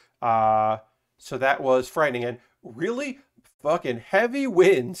here. So that was frightening. And really fucking heavy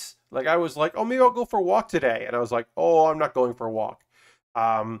winds. Like, I was like, oh, maybe I'll go for a walk today. And I was like, oh, I'm not going for a walk.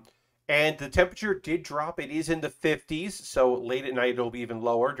 And the temperature did drop. It is in the 50s. So late at night, it'll be even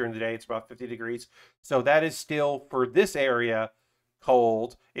lower. During the day, it's about 50 degrees. So that is still, for this area,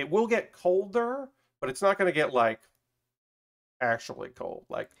 cold. It will get colder, but it's not going to get, like, actually cold.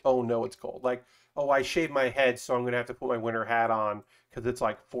 Like, oh no, it's cold. Like, oh, I shaved my head, so I'm gonna have to put my winter hat on because it's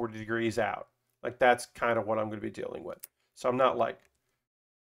like 40 degrees out. Like, that's kind of what I'm gonna be dealing with. So I'm not like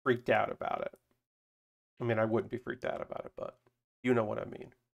freaked out about it. I mean, I wouldn't be freaked out about it, but you know what I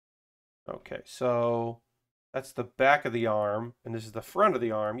mean. Okay, so that's the back of the arm, and this is the front of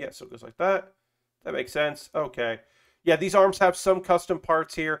the arm. Yeah, so it goes like that. That makes sense. Okay. Yeah, these arms have some custom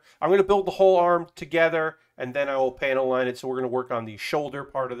parts here. I'm going to build the whole arm together, and then I will panel line it. So we're going to work on the shoulder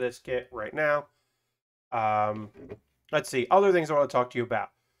part of this kit right now. Let's see. Other things I want to talk to you about.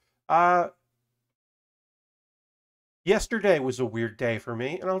 Yesterday was a weird day for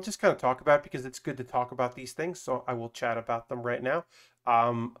me, and I'll just kind of talk about it because it's good to talk about these things, so I will chat about them right now.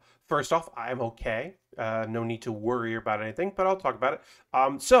 First off, I'm okay. No need to worry about anything, but I'll talk about it.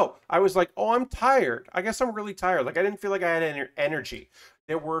 So I was like, oh, I'm tired. I guess I'm really tired. Like, I didn't feel like I had energy.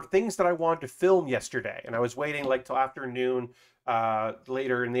 There were things that I wanted to film yesterday, and I was waiting like till afternoon,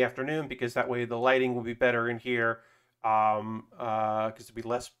 later in the afternoon, because that way the lighting will be better in here, because there'll be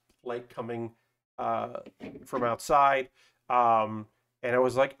less light coming from outside. And I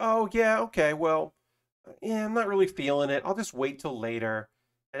was like, oh yeah, okay, well, yeah, I'm not really feeling it. I'll just wait till later.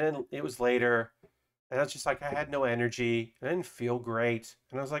 And then it was later, and I was just like, I had no energy. I didn't feel great.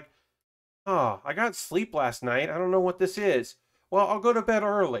 And I was like, oh, I got sleep last night. I don't know what this is. Well, I'll go to bed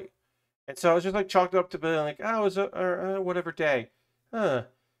early. And so I was just like chalked up to bed, like, oh, it was whatever day.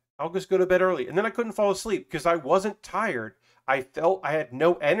 I'll just go to bed early. And then I couldn't fall asleep because I wasn't tired. I felt I had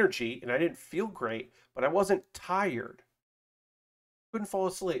no energy and I didn't feel great, but I wasn't tired. Couldn't fall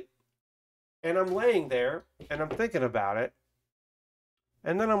asleep. And I'm laying there and I'm thinking about it.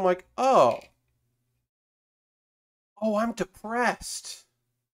 And then I'm like, oh, I'm depressed.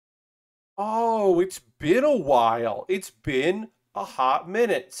 Oh, it's been a while. It's been a hot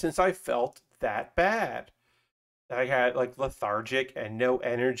minute since I felt that bad. I had like lethargic and no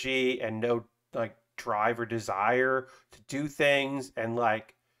energy and no like drive or desire to do things, and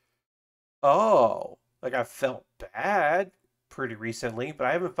like, oh, Like I've felt bad pretty recently, but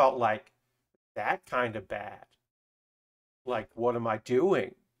I haven't felt like that kind of bad. Like, what am I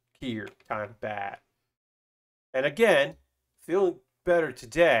doing here? Kind of bad. And again, feeling better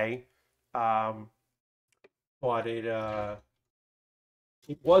today. Um, but it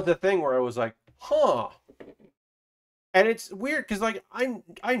was a thing where I was like, huh. And it's weird because like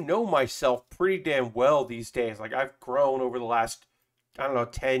I know myself pretty damn well these days. Like I've grown over the last, I don't know,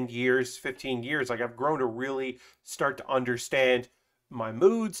 10 years, 15 years. Like I've grown to really start to understand my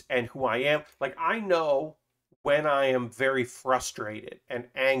moods and who I am. Like I know when I am very frustrated and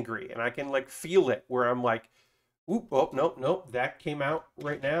angry, and I can like feel it where I'm like, oop, oh no, no, that came out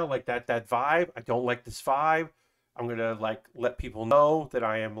right now. Like that vibe. I don't like this vibe. I'm gonna like let people know that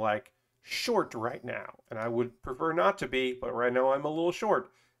I am like short right now, and I would prefer not to be, but right now I'm a little short,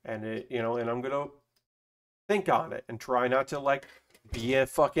 and and I'm gonna think on it and try not to like be a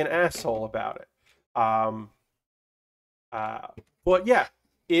fucking asshole about it. Uh, but yeah,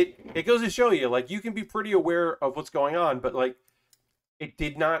 it goes to show you like you can be pretty aware of what's going on, but like it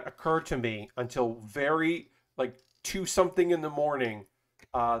did not occur to me until very like 2 something in the morning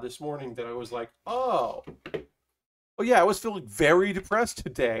this morning that I was like, oh yeah, I was feeling very depressed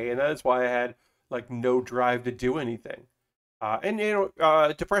today, and that's why I had like no drive to do anything. And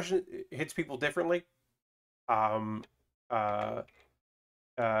depression hits people differently. Um, uh,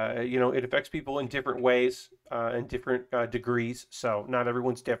 it affects people in different ways, in different degrees. So not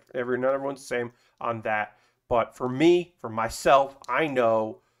everyone's different. Not everyone's the same on that. But for me, for myself, I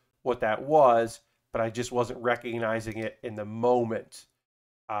know what that was, but I just wasn't recognizing it in the moment.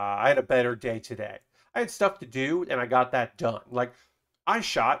 I had a better day today. I had stuff to do, and I got that done. Like I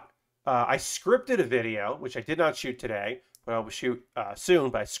scripted a video, which I did not shoot today, but I will shoot soon.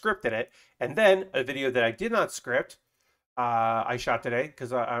 But I scripted it, and then a video that I did not script. I shot today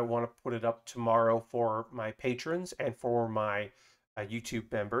because I want to put it up tomorrow for my patrons and for my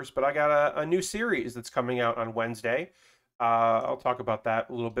YouTube members. But I got a new series that's coming out on Wednesday. I'll talk about that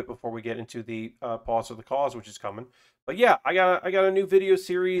a little bit before we get into the pause of the cause, which is coming. But yeah, I got a new video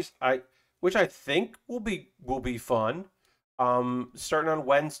series which I think will be fun. Starting on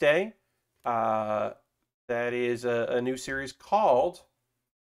Wednesday. That is a new series called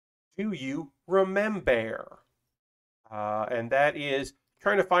Do You Remember? And that is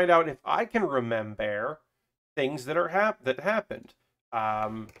trying to find out if I can remember things that that happened,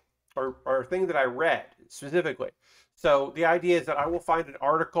 or things that I read specifically. So the idea is that I will find an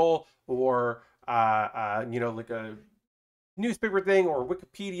article or like a newspaper thing or a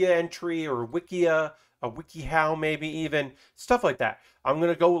Wikipedia entry or a WikiHow maybe even stuff like that. I'm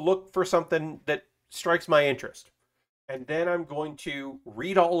gonna go look for something that strikes my interest, and then I'm going to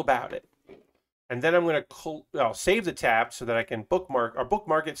read all about it. And then I'm going to save the tab so that I can bookmark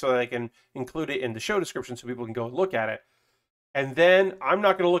it so that I can include it in the show description so people can go and look at it. And then I'm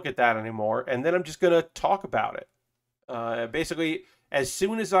not going to look at that anymore. And then I'm just going to talk about it. Basically, as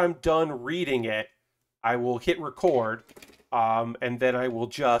soon as I'm done reading it, I will hit record. And then I will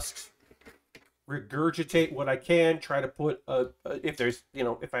just regurgitate what I can, try to put if there's,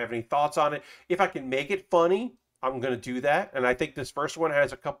 if I have any thoughts on it, if I can make it funny, I'm going to do that. And I think this first one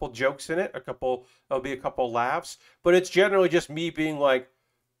has a couple jokes in it, there'll be a couple laughs, but it's generally just me being like,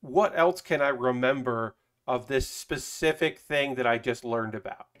 what else can I remember of this specific thing that I just learned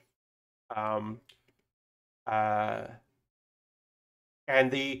about?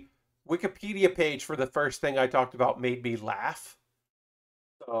 And the Wikipedia page for the first thing I talked about made me laugh.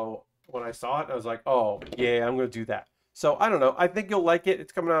 So when I saw it, I was like, oh yeah, I'm going to do that. So I don't know. I think you'll like it.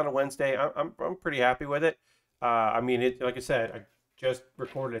 It's coming out on Wednesday. I'm pretty happy with it. I mean, like I said, I just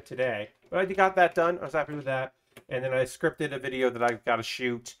recorded it today, but I got that done. I was happy with that. And then I scripted a video that I've got to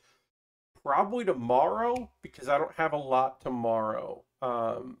shoot probably tomorrow because I don't have a lot tomorrow.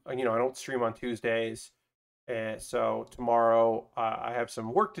 I don't stream on Tuesdays. And so tomorrow I have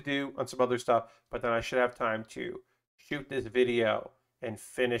some work to do on some other stuff, but then I should have time to shoot this video and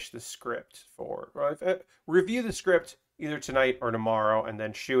finish the script review the script either tonight or tomorrow and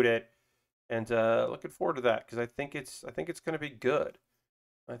then shoot it. And looking forward to that because I think it's going to be good.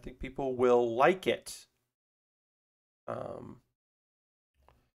 I think people will like it.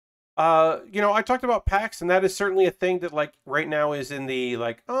 I talked about PAX, and that is certainly a thing that like right now is in the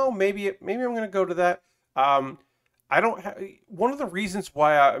like, oh, maybe I'm going to go to that. I don't have one of the reasons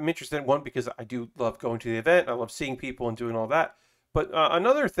why I'm interested in one because I do love going to the event. I love seeing people and doing all that. But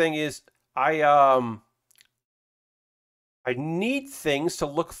another thing is I need things to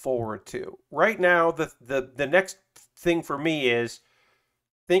look forward to. Right now, the next thing for me is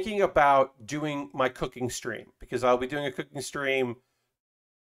thinking about doing my cooking stream because I'll be doing a cooking stream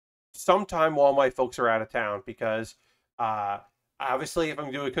sometime while my folks are out of town, because uh, obviously if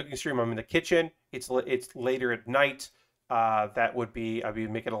I'm doing a cooking stream, I'm in the kitchen. It's later at night. That would be, I'd be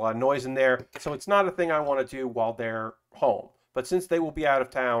making a lot of noise in there, so it's not a thing I want to do while they're home. But since they will be out of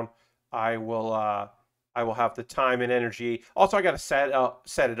town, I will I will have the time and energy. Also, I got to set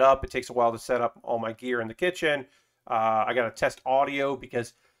it up. It takes a while to set up all my gear in the kitchen. I got to test audio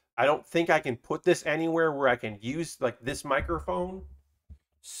because I don't think I can put this anywhere where I can use like this microphone.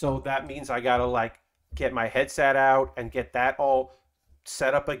 So that means I gotta like get my headset out and get that all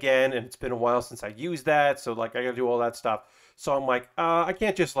set up again. And it's been a while since I used that. So like I gotta do all that stuff. So I'm like, I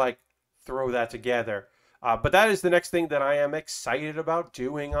can't just like throw that together. But that is the next thing that I am excited about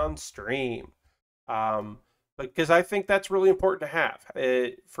doing on stream. Um, because I think that's really important to have.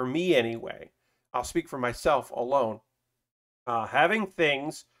 For me anyway. I'll speak for myself alone. Having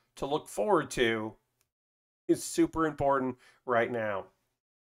things to look forward to is super important right now.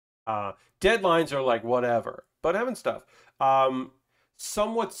 Deadlines are like whatever, but having stuff. Um,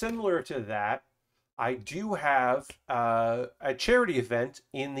 Somewhat similar to that, I do have a charity event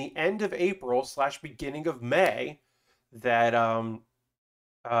in the end of April / beginning of May that I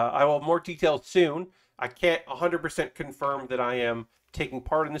will have more details soon. I can't 100% confirm that I am taking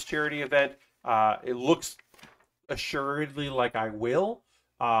part in this charity event. It looks assuredly like I will.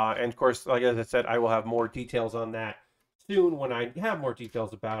 And of course, like as I said, I will have more details on that soon when I have more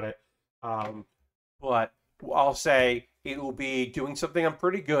details about it. But I'll say it will be doing something I'm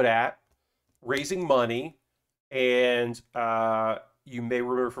pretty good at, raising money. And you may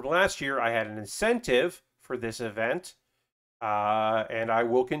remember from last year, I had an incentive for this event. And I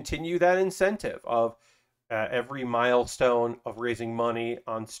will continue that incentive of every milestone of raising money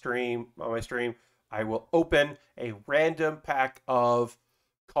on my stream. I will open a random pack of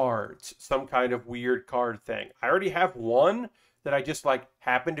cards, some kind of weird card thing. I already have one that I just like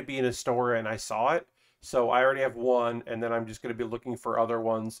happened to be in a store and I saw it. So I already have one, and then I'm just going to be looking for other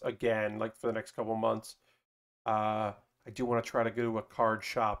ones again, like for the next couple months. I do want to try to go to a card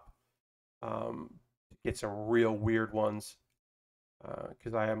shop, get some real weird ones,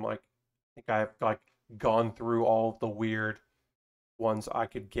 because I am like, I think I've like gone through all of the weird ones I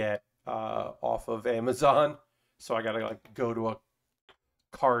could get off of Amazon. So I gotta like go to a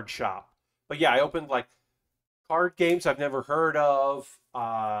card shop. But yeah, I opened like card games I've never heard of.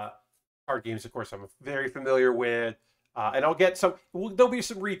 Card games, of course, I'm very familiar with. And I'll get some, well, there'll be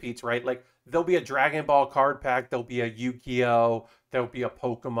some repeats, right? Like there'll be a Dragon Ball card pack, there'll be a Yu-Gi-Oh, there'll be a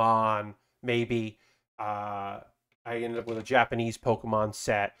Pokemon, maybe. I ended up with a Japanese Pokemon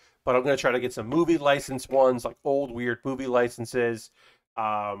set, but I'm going to try to get some movie license ones, like old weird movie licenses.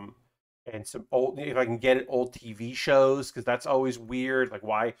 And some old, if I can get it, old TV shows, because that's always weird. Like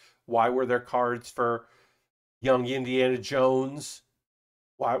why were there cards for young Indiana Jones?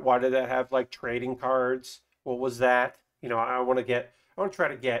 Why did that have like trading cards? What was that? You know, I want to try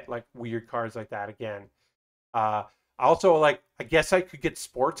to get like weird cards like that again. Uh, also, like, I guess I could get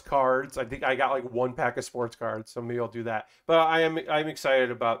sports cards. I think I got like one pack of sports cards, so maybe I'll do that. But I'm excited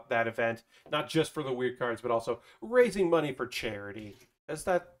about that event, not just for the weird cards, but also raising money for charity. It's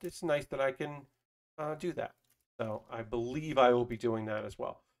nice that I can do that. So I believe I will be doing that as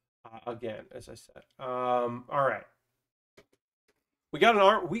well. Again, as I said. All right. We got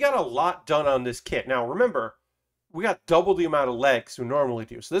a lot done on this kit. Now remember, we got double the amount of legs we normally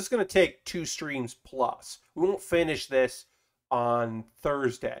do. So this is going to take 2 streams plus. We won't finish this on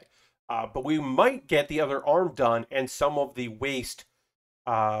Thursday. But we might get the other arm done and some of the waist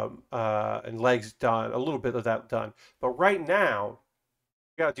and legs done, a little bit of that done. But right now,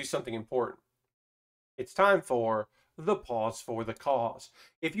 we got to do something important. It's time for the pause for the cause.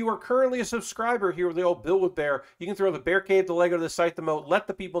 If you are currently a subscriber here with the old Build With Baer, you can throw the bear cave, the Lego, the site, the moat. Let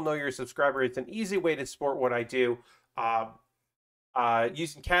the people know you're a subscriber. It's an easy way to support what I do.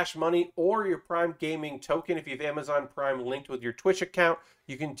 Using cash money or your Prime Gaming token. If you have Amazon Prime linked with your Twitch account,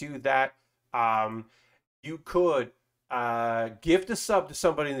 you can do that. You could gift a sub to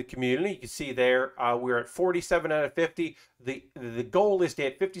somebody in the community. You can see there we're at 47 out of 50. The goal is to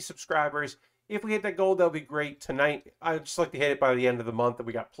hit 50 subscribers. If we hit that goal, that'll be great. Tonight, I'd just like to hit it by the end of the month, and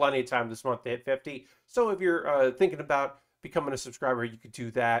we got plenty of time this month to hit 50. So if you're thinking about becoming a subscriber, you could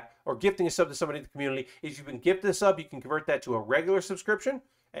do that. Or gifting a sub to somebody in the community. If you've been gifted a sub, you can convert that to a regular subscription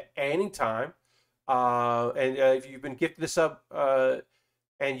at any time. If you've been gifted a sub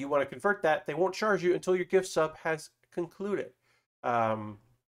and you want to convert that, they won't charge you until your gift sub has concluded.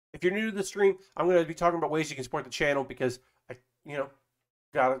 If you're new to the stream, I'm going to be talking about ways you can support the channel because I,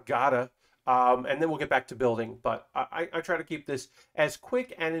 gotta. And then we'll get back to building, but I try to keep this as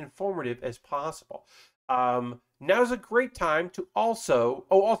quick and informative as possible. now's a great time to also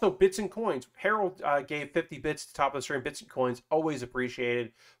bits and coins. Harold gave 50 bits to top of the stream. Bits and coins, always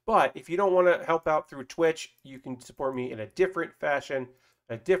appreciated. But if you don't want to help out through Twitch, you can support me in a different fashion,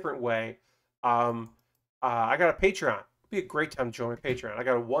 a different way. I got a Patreon. It'd be a great time to join my Patreon. I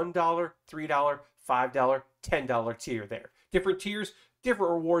got a $1, $3, $5, $10 tier there. Different tiers,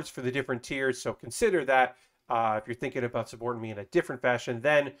 different rewards for the different tiers. So consider that if you're thinking about supporting me in a different fashion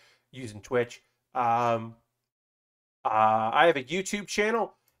than using Twitch. I have a YouTube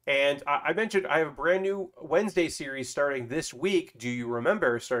channel, and I mentioned I have a brand new Wednesday series starting this week. Do you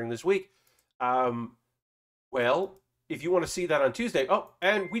remember starting this week? Well, if you want to see that on Tuesday. Oh,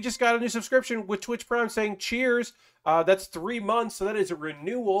 and we just got a new subscription with Twitch Prime saying cheers. That's 3 months, so that is a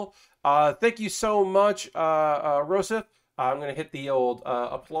renewal. Thank you so much, Rosif. I'm going to hit the old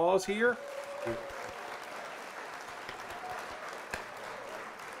applause here.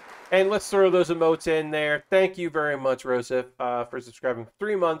 And let's throw those emotes in there. Thank you very much, Rosif, for subscribing for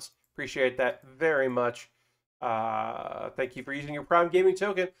 3 months. Appreciate that very much. Thank you for using your Prime Gaming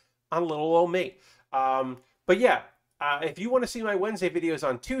token on little old me. But yeah, if you want to see my Wednesday videos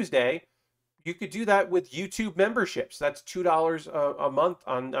on Tuesday, you could do that with YouTube memberships. That's $2 a month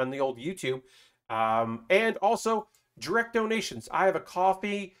on the old YouTube. And also direct donations. I have a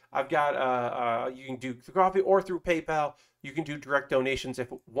coffee. I've got, you can do through coffee or through PayPal. You can do direct donations if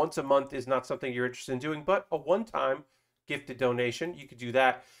once a month is not something you're interested in doing, but a one-time gifted donation, you could do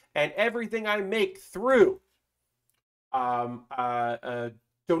that. And everything I make through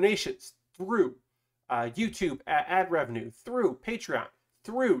donations, through YouTube ad revenue, through Patreon,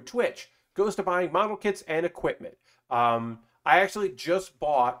 through Twitch, goes to buying model kits and equipment. I actually just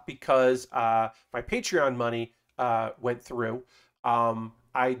bought, because my Patreon money went through,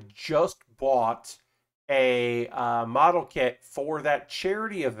 I just bought a model kit for that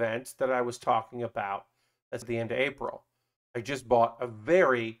charity event that I was talking about. That's at the end of April. I just bought a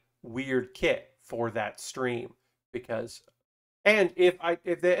very weird kit for that stream because, and if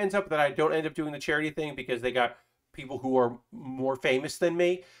it ends up that I don't end up doing the charity thing because they got people who are more famous than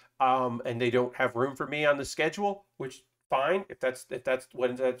me, and they don't have room for me on the schedule, which fine, if that's what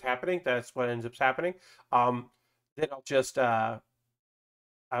ends up happening, that's what ends up happening. Then I'll just I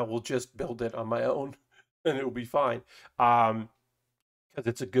will just build it on my own. And it'll be fine, because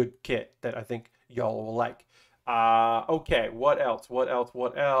it's a good kit that I think y'all will like. Okay, what else?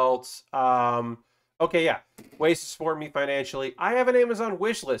 Okay, yeah, ways to support me financially. I have an Amazon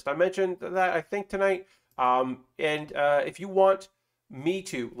wish list. I mentioned that, I think, tonight. If you want me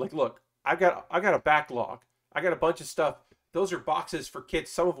to, like, look, I got a backlog. I got a bunch of stuff. Those are boxes for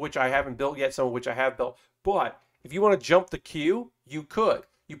kits, some of which I haven't built yet, some of which I have built. But if you want to jump the queue, you could.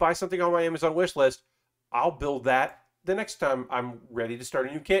 You buy something on my Amazon wish list, I'll build that the next time I'm ready to start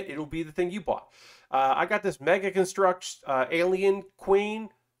a new kit. It'll be the thing you bought. I got this Mega Construct Alien Queen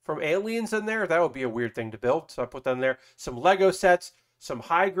from Aliens in there. That would be a weird thing to build, so I put that in there. Some Lego sets, some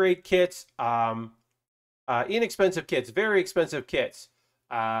high-grade kits, inexpensive kits, very expensive kits.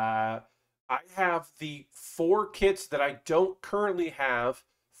 I have the 4 kits that I don't currently have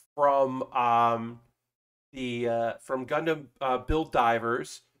from Gundam Build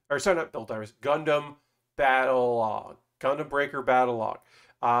Divers, or sorry, not Build Divers, Gundam Battle Log, Gundam Breaker Battle Log,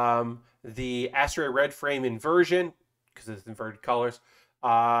 the Asteroid Red Frame Inversion, because it's inverted colors,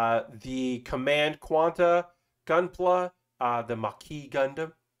 the Command Quanta Gunpla, the Maquis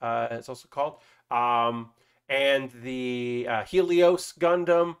Gundam, it's also called, and the Helios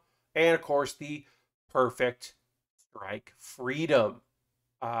Gundam, and of course the Perfect Strike Freedom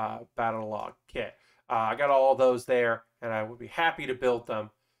Battle Log kit. I got all those there, and I would be happy to build them.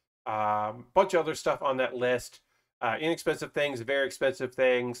 Bunch of other stuff on that list. Inexpensive things, very expensive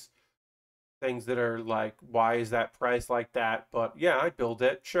things. Things that are like, why is that price like that? But yeah, I'd build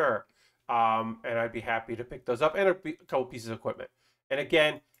it, sure. And I'd be happy to pick those up, and a couple pieces of equipment. And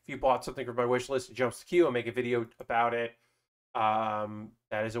again, if you bought something from my wish list, it jumps the queue, I'll make a video about it.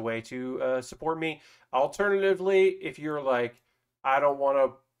 That is a way to support me. Alternatively, if you're like, I don't want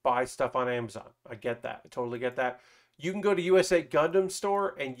to buy stuff on Amazon, I get that. I totally get that. You can go to USA Gundam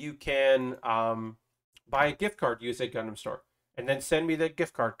Store and you can buy a gift card, USA Gundam Store, and then send me the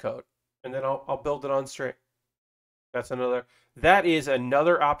gift card code, and then I'll build it on stream. That is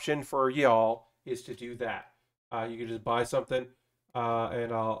another option for y'all, is to do that. You can just buy something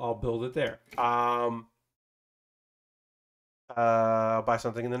and I'll build it there. I'll buy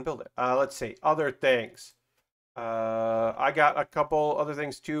something and then build it. Let's see, other things. I got a couple other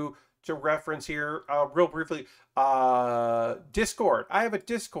things to reference here real briefly. Discord. I have a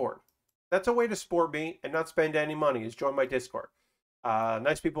Discord. That's a way to support me and not spend any money, is join my Discord.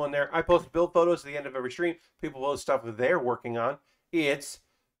 Nice people in there. I post build photos at the end of every stream. People post stuff that they're working on. It's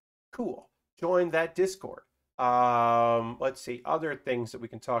cool. Join that Discord. Let's see other things that we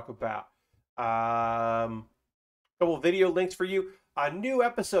can talk about. Couple video links for you. A new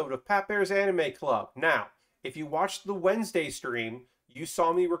episode of Pat Bear's Anime Club. Now, if you watched the Wednesday stream, you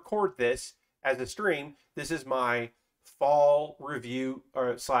saw me record this as a stream. This is my fall review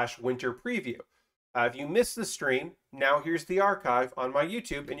or / winter preview. If you missed the stream, now here's the archive on my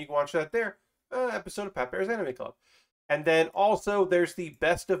YouTube, and you can watch that there. Episode of Pat Bear's Anime Club. And then also there's the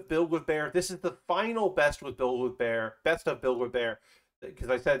Best of Build With Baer. This is the final Best of Build With Baer, because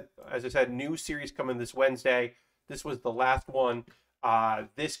as I said, new series coming this Wednesday. This was the last one.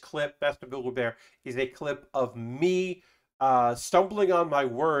 This clip, Best of Build With Baer, is a clip of me stumbling on my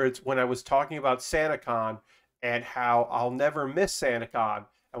words when I was talking about SantaCon and how I'll never miss SantaCon.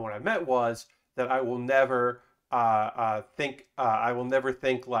 And what I meant was that I will never think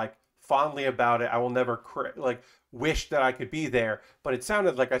like fondly about it. I will never wish that I could be there. But it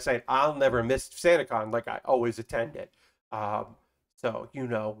sounded like I said I'll never miss SantaCon, like I always attend it. So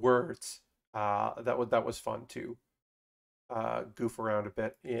words. That was fun to goof around a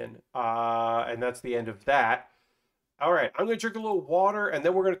bit in. And that's the end of that. All right, I'm gonna drink a little water, and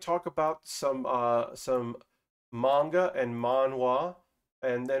then we're gonna talk about some manga and manhwa,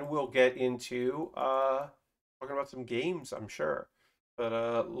 and then we'll get into talking about some games, I'm sure.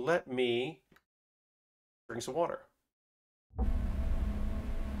 But let me drink some water.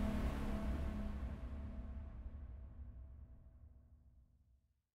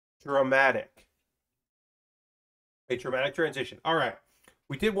 Dramatic. A dramatic transition. All right.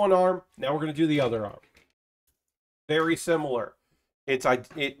 We did one arm. Now we're going to do the other arm. Very similar. This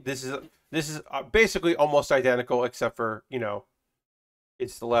is basically almost identical, except for,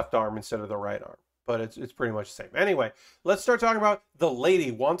 it's the left arm instead of the right arm. But it's pretty much the same. Anyway, let's start talking about The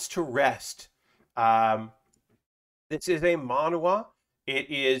Lady Wants to Rest. This is a manhwa.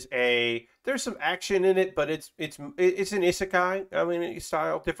 There's some action in it, but it's an isekai. I mean,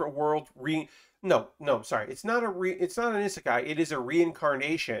 style, different world. Sorry. It's not an isekai. It is a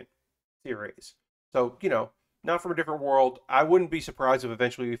reincarnation series. So, not from a different world. I wouldn't be surprised if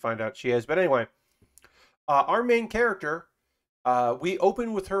eventually we find out she is. But anyway, our main character, we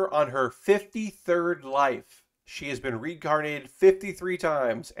open with her on her 53rd life. She has been reincarnated 53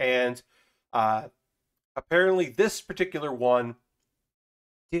 times, and apparently this particular one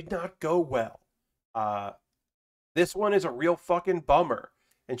did not go well. This one is a real fucking bummer,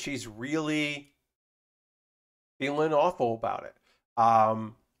 and she's really feeling awful about it.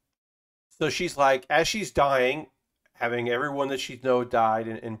 So she's like, as she's dying, having everyone that she knows died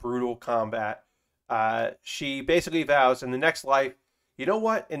in brutal combat, she basically vows in the next life, you know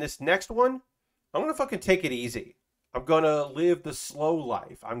what? In this next one, I'm going to fucking take it easy. I'm going to live the slow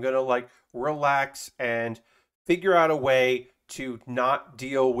life. I'm going to relax and figure out a way to not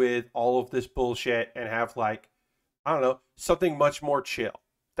deal with all of this bullshit and have I don't know, something much more chill.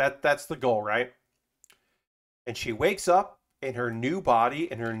 That's the goal, right? And she wakes up in her new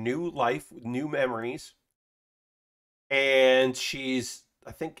body, in her new life, new memories. And she's,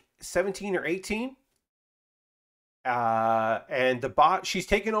 I think, 17 or 18. And she's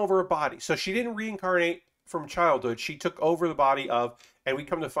taken over a body. So she didn't reincarnate from childhood. She took over the body of, and we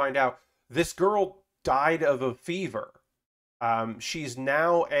come to find out, this girl died of a fever. She's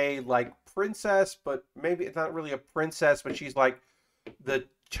now a princess, but maybe it's not really a princess, but she's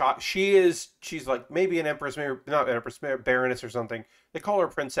she's maybe an empress, maybe not an empress, maybe a baroness or something. They call her a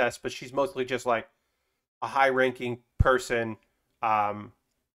princess, but she's mostly just a high-ranking person.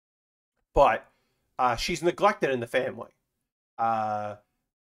 But she's neglected in the family. Her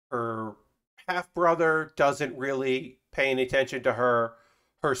half-brother doesn't really pay any attention to her.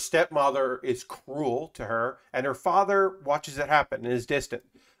 Her stepmother is cruel to her, and her father watches it happen and is distant.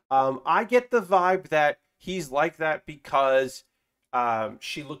 I get the vibe that he's like that because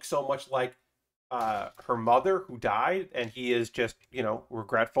she looks so much like her mother who died, and he is just,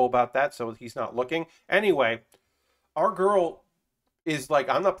 regretful about that, so he's not looking. Anyway, our girl is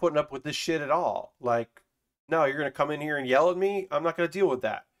I'm not putting up with this shit at all. No, you're going to come in here and yell at me? I'm not going to deal with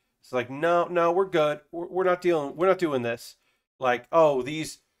that. It's no, we're good. We're not doing this.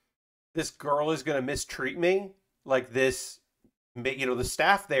 This girl is going to mistreat me. The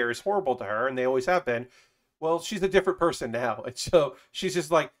staff there is horrible to her, and they always have been. Well, she's a different person now. And so she's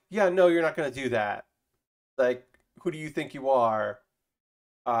just yeah, no, you're not going to do that. Who do you think you are?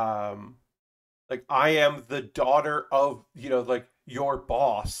 I am the daughter of, your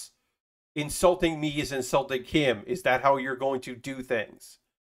boss. Insulting me is insulting him. Is that how you're going to do things?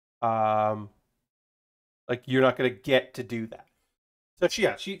 You're not going to get to do that. So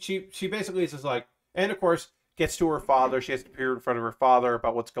she basically is just like, and of course gets to her father. She has to appear in front of her father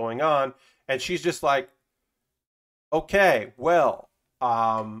about what's going on, and she's just like, okay, well,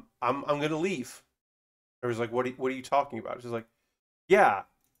 I'm gonna leave. I was like, what are you talking about? She's like, yeah,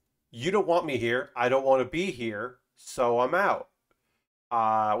 you don't want me here. I don't want to be here, so I'm out.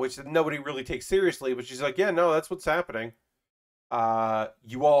 Which nobody really takes seriously, but she's like, yeah, no, that's what's happening.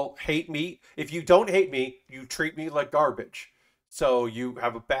 You all hate me. If you don't hate me, you treat me like garbage. So you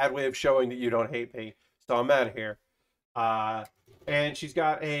have a bad way of showing that you don't hate me. So I'm out of here. Uh, and she's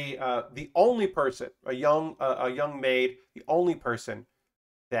got the only person, a young maid, the only person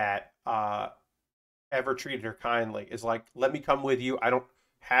that ever treated her kindly is like, let me come with you. I don't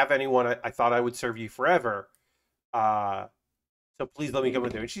have anyone. I thought I would serve you forever. Uh, so please let me come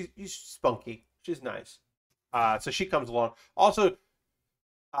with you. And she's spunky. She's nice. So she comes along. Also,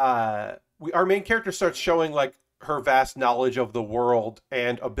 our main character starts showing like her vast knowledge of the world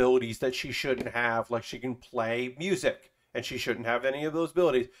and abilities that she shouldn't have. Like she can play music, and she shouldn't have any of those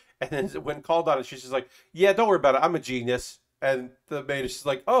abilities. And then when called on it, she's just like, "Yeah, don't worry about it. I'm a genius." And the maid is just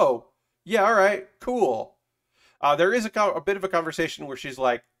like, "Oh, yeah, all right, cool." There is a bit of a conversation where she's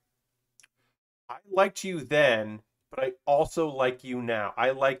like, "I liked you then, but I also like you now. I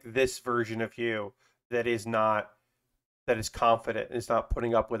like this version of you that is not." That is confident and is not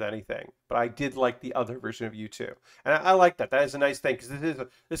putting up with anything. But I did like the other version of you too, and I like that. That is a nice thing because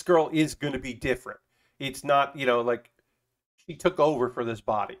this girl is going to be different. It's not like she took over for this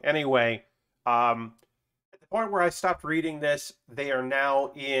body anyway. At the point where I stopped reading this, they are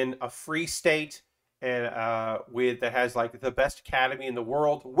now in a free state and with that has like the best academy in the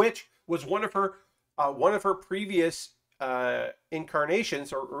world, which was one of her previous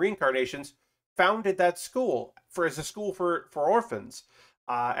incarnations or reincarnations founded that school as a school for orphans,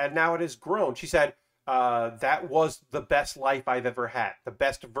 and now it has grown. She said that was the best life I've ever had. The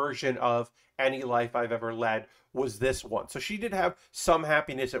best version of any life I've ever led was this one. So she did have some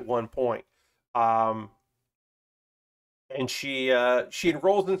happiness at one point, and she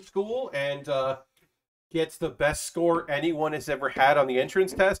enrolls in school and gets the best score anyone has ever had on the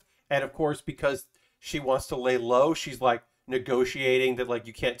entrance test. And of course, because she wants to lay low, she's like negotiating that like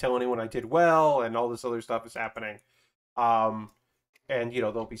you can't tell anyone I did well, and all this other stuff is happening. And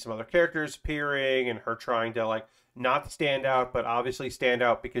there'll be some other characters appearing, and her trying to like not stand out, but obviously stand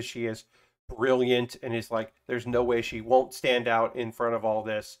out because she is brilliant and is like there's no way she won't stand out in front of all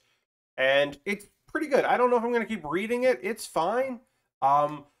this. And it's pretty good. I don't know if I'm gonna keep reading it. It's fine.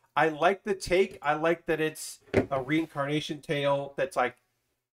 I like the take. I like that it's a reincarnation tale that's like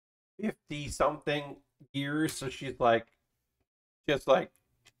 50 something years. So she's like just like,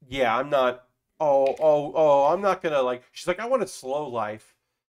 yeah, I'm not, I'm not gonna like, she's like, I want a slow life,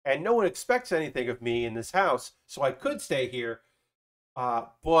 and no one expects anything of me in this house, so I could stay here,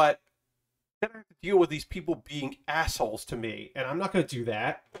 but then I have to deal with these people being assholes to me, and I'm not gonna do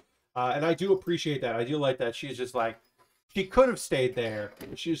that. And I do appreciate that. I do like that she's just like, she could have stayed there.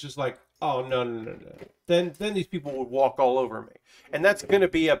 She's just like, oh no. Then these people would walk all over me, and that's gonna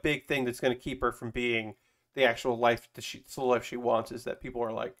be a big thing that's gonna keep her from being the actual life that the life she wants. Is that people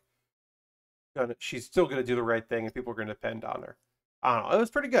are like, she's still gonna do the right thing, and people are gonna depend on her. I don't know. It was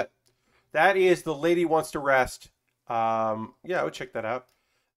pretty good. That is The Lady Wants to Rest. Yeah, I would check that out.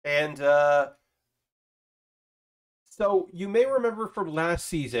 And so you may remember from last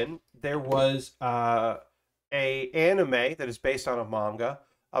season there was a anime that is based on a manga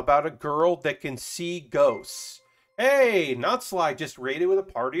about a girl that can see ghosts. Hey, Not Sly just raided with a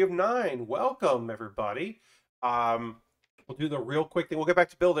party of 9. Welcome, everybody. We'll do the real quick thing. We'll get back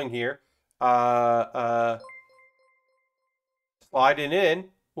to building here. Sliding in.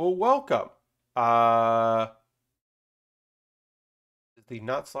 Well, welcome. The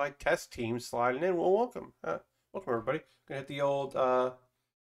Not Slide test team sliding in. Well, welcome. Welcome, everybody. Gonna hit the old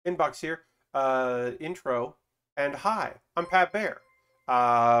inbox here. Intro. And hi, I'm Pat Bear.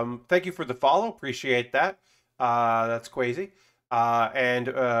 Thank you for the follow. Appreciate that. That's crazy. And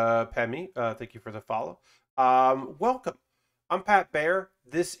Pemmy, thank you for the follow. Welcome. I'm Pat Bear.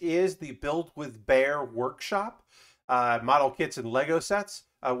 This is the Build With Baer Workshop. Model kits and Lego sets.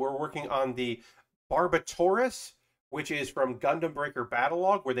 We're working on the Barbataurus, which is from Gundam Breaker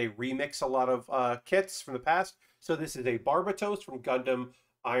Battlelog, where they remix a lot of kits from the past. So this is a Barbataurus from Gundam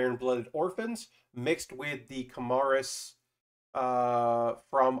Iron-Blooded Orphans, mixed with the Kamaris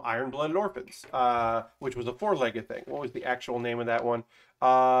from Iron-Blooded Orphans, which was a 4-legged thing. What was the actual name of that one?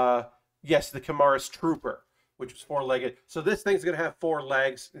 Yes, the Kamaris Trooper, which was 4-legged. So this thing's gonna have 4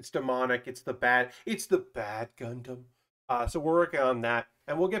 legs. It's demonic. It's the bad Gundam. So we're working on that,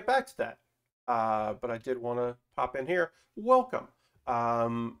 and we'll get back to that. But I did want to pop in here. Welcome.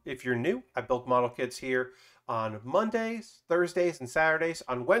 If you're new, I build model kits here on Mondays, Thursdays, and Saturdays.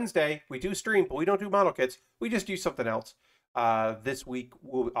 On Wednesday, we do stream, but we don't do model kits. We just do something else. This week,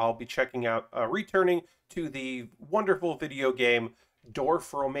 I'll be checking out, returning to the wonderful video game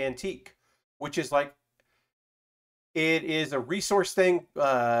Dorf Romantique, which is like, it is a resource thing,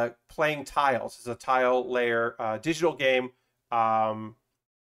 playing tiles. It's a tile layer digital game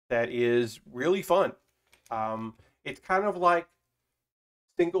that is really fun. It's kind of like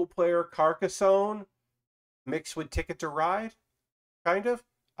single player Carcassonne mixed with Ticket to Ride, kind of.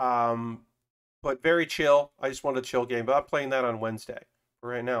 But very chill. I just want a chill game, but I'm playing that on Wednesday.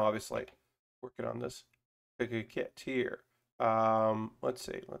 Right now, obviously, working on this big kit here. Let's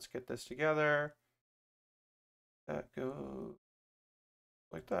see. Let's get this together. That goes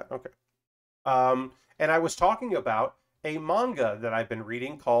like that. Okay. And I was talking about a manga that I've been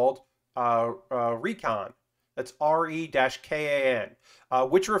reading called Recon. That's R-E-K-A-N,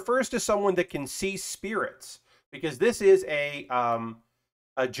 which refers to someone that can see spirits, because this is a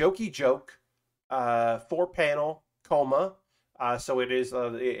jokey joke 4-panel coma. So it is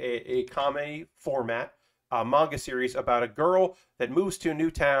a comedy format manga series about a girl that moves to a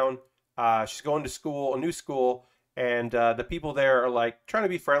new town. She's going to school, a new school, and the people there are like trying to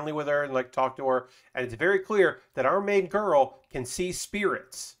be friendly with her and like talk to her. And it's very clear that our main girl can see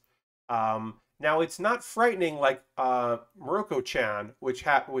spirits. Now it's not frightening like Muroko-chan,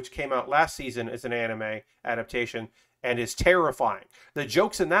 which came out last season as an anime adaptation and is terrifying. The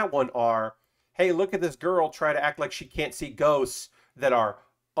jokes in that one are, hey, look at this girl try to act like she can't see ghosts that are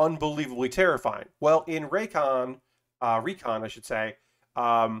unbelievably terrifying. Well, in Recon, I should say,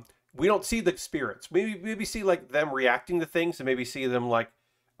 we don't see the spirits. Maybe see like them reacting to things, and maybe see them like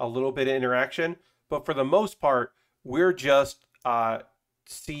a little bit of interaction. But for the most part, we're just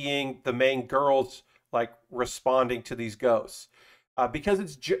seeing the main girls like responding to these ghosts,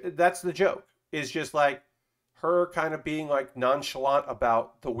 because that's the joke. Is just like her kind of being like nonchalant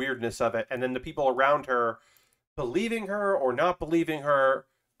about the weirdness of it, and then the people around her believing her or not believing her.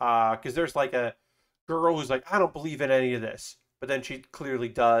 Because there's like a girl who's like, I don't believe in any of this, but then she clearly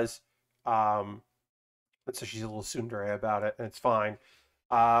does. And so she's a little tsundere about it, and it's fine.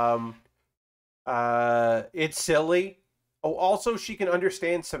 It's silly. Oh, also she can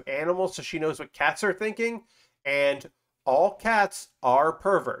understand some animals, so she knows what cats are thinking, and all cats are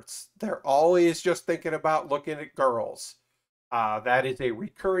perverts. They're always just thinking about looking at girls. That is a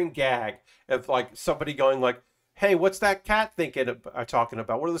recurring gag of like somebody going like, hey, what's that cat talking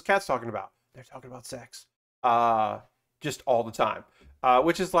about? What are those cats talking about? They're talking about sex. Just all the time.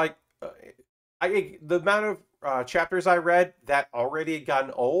 Which is like, the amount of chapters I read, that already had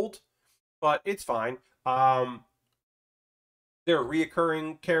gotten old, but it's fine. There are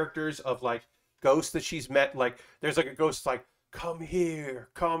reoccurring characters of like ghosts that she's met. Like there's like a ghost like, come here.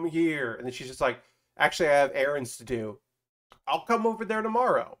 And then she's just like, actually I have errands to do. I'll come over there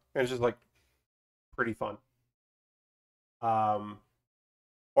tomorrow. And it's just like pretty fun. Or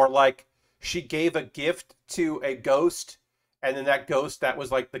like she gave a gift to a ghost, and then that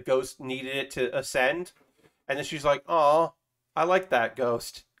was like the ghost needed it to ascend, and then she's like, oh, I like that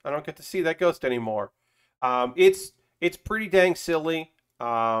ghost. I don't get to see that ghost anymore. It's pretty dang silly.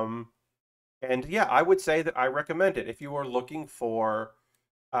 And yeah, I would say that I recommend it if you are looking for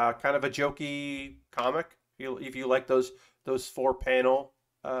kind of a jokey comic. If you like those 4-panel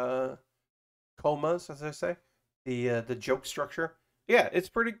comas, as I say, the joke structure. Yeah, it's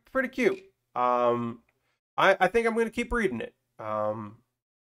pretty cute. I think I'm going to keep reading it.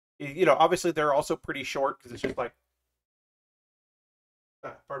 You know, obviously they're also pretty short because it's just like,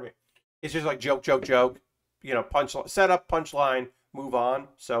 pardon me, it's just like joke. You know, set up, punchline, move on.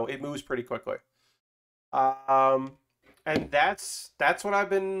 So it moves pretty quickly. And that's what I've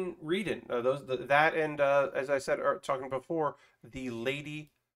been reading. That and as I said, talking before, The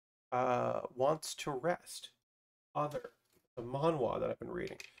Lady Wants to Rest. The manhwa that I've been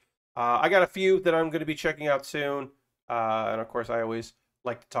reading. I got a few that I'm going to be checking out soon, and of course I always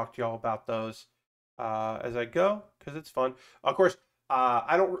like to talk to y'all about those as I go, because it's fun. Of course,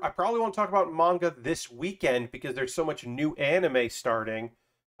 I probably won't talk about manga this weekend because there's so much new anime starting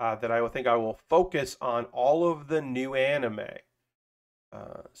that I think I will focus on all of the new anime.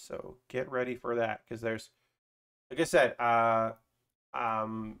 So get ready for that, because there's, like I said,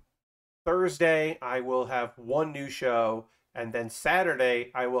 Thursday I will have one new show, and then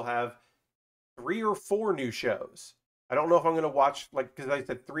Saturday I will have 3 or 4 new shows. I don't know if I'm going to watch, like, because I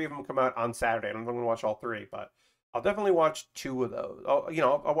said 3 of them come out on Saturday. I don't know if I'm going to watch all 3, but I'll definitely watch 2 of those.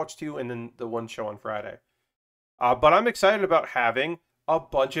 I'll watch 2 and then the one show on Friday. But I'm excited about having a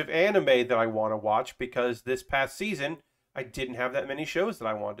bunch of anime that I want to watch, because this past season I didn't have that many shows that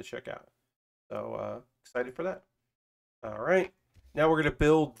I wanted to check out. So excited for that. All right. Now we're going to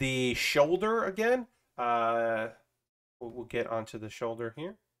build the shoulder again. We'll get onto the shoulder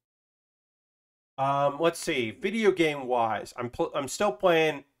here. Let's see. Video game wise, I'm still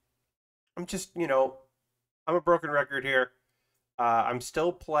playing. I'm just, I'm a broken record here. I'm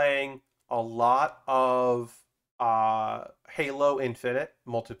still playing a lot of Halo Infinite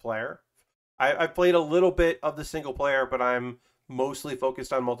multiplayer. I played a little bit of the single player, but I'm mostly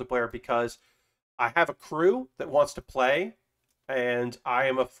focused on multiplayer because I have a crew that wants to play, and I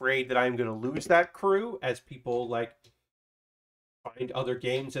am afraid that I'm going to lose that crew as people like find other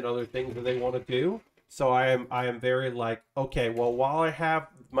games and other things that they want to do. So I am very like, okay, well, while I have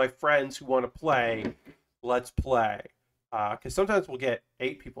my friends who want to play, let's play. Because sometimes we'll get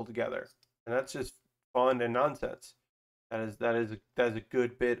 8 people together, and that's just fun and nonsense. That is a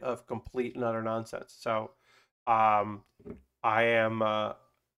good bit of complete and utter nonsense. So, I am,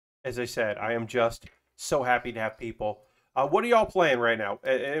 as I said, I am just so happy to have people. What are y'all playing right now?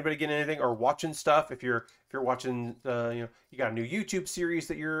 Anybody getting anything or watching stuff? If you're watching, you got a new YouTube series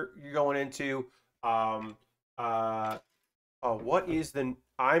that you're going into. What is the?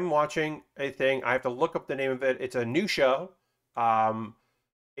 I'm watching a thing. I have to look up the name of it. It's a new show.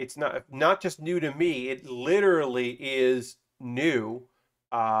 It's not just new to me. It literally is new.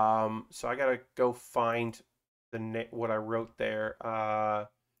 So I gotta go find what I wrote there.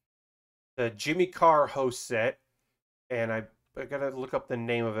 The Jimmy Carr hosts it, and I gotta look up the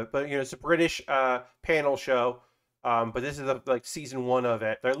name of it. But it's a British panel show. But this is like season 1 of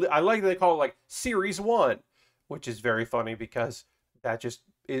it. I like that they call it like series 1, which is very funny because that just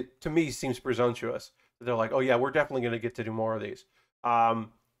to me seems presumptuous. They're like, oh yeah, we're definitely gonna get to do more of these.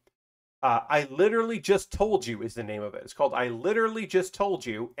 I Literally Just Told You is the name of it. It's called I Literally Just Told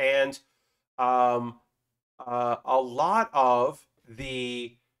You, and a lot of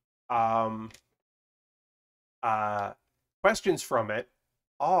the questions from it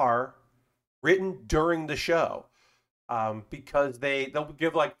are written during the show, because they'll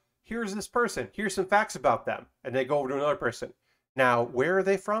give like, here's this person, here's some facts about them, and they go over to another person. Now, where are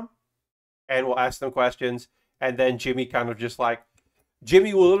they from? And we'll ask them questions, and then Jimmy kind of just like,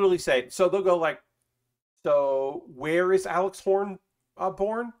 Jimmy will literally say, so they'll go like, so where is Alex Horn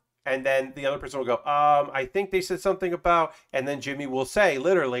born? And then the other person will go, I think they said something about, and then Jimmy will say,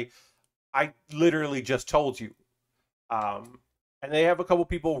 literally, I literally just told you. And they have a couple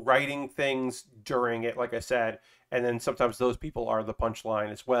people writing things during it, like I said, and then sometimes those people are the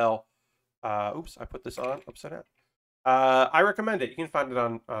punchline as well. Oops, I put this on upside down. I recommend it. You can find it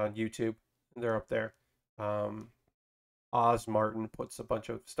on YouTube. They're up there. Oz Martin puts a bunch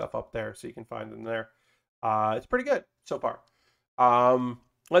of stuff up there, so you can find them there. It's pretty good so far.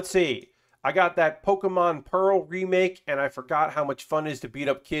 Let's see. I got that Pokemon Pearl remake, and I forgot how much fun it is to beat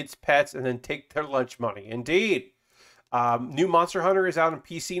up kids' pets and then take their lunch money. Indeed. New Monster Hunter is out on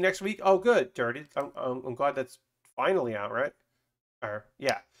PC next week. Oh, good, Dirty. I'm glad that's finally out, right? Or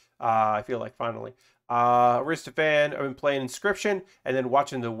yeah, I feel like finally. Aristofan, I've been playing Inscription and then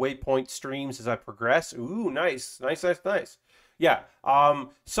watching the Waypoint streams as I progress. Ooh, nice. Yeah.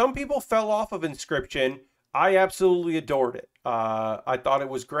 Some people fell off of Inscription. I absolutely adored it. I thought it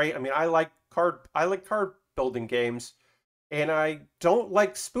was great. I mean, I like card building games, and I don't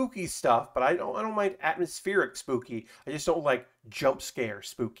like spooky stuff, but I don't mind atmospheric spooky. I just don't like jump scare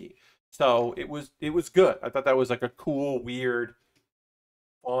spooky. So it was good. I thought that was like a cool, weird,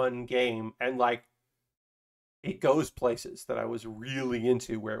 fun game, and like it goes places that I was really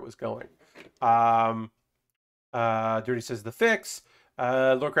into where it was going. Dirty says the fix.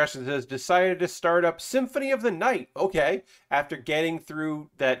 Lord Crashton says decided to start up Symphony of the Night. Okay, after getting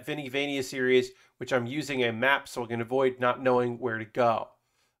through that Vinnyvania series, which I'm using a map so I can avoid not knowing where to go.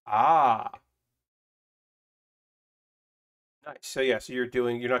 Ah, nice. So yeah, so you're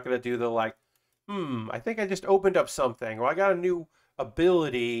not gonna do the like, I think I just opened up something, or I got a new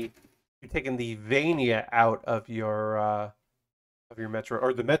ability. You're taking the Vania out of your Metro,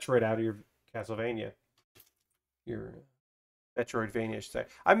 or the Metroid out of your Castlevania. Your Metroidvania, I should say.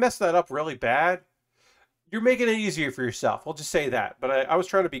 I messed that up really bad. You're making it easier for yourself. I'll just say that. But I was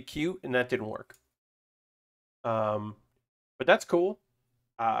trying to be cute, and that didn't work. But that's cool.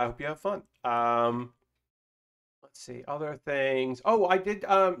 I hope you have fun. Let's see other things. Oh, I did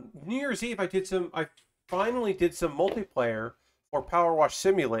New Year's Eve. I finally did some multiplayer for Power Wash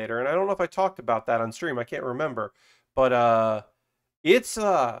Simulator, and I don't know if I talked about that on stream. I can't remember, but it's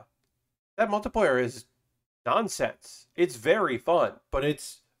that multiplayer is nonsense. It's very fun, but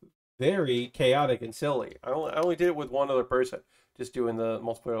it's very chaotic and silly. I only did it with one other person, just doing the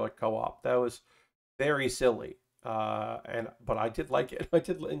multiplayer like co-op. That was very silly. but I did like it. I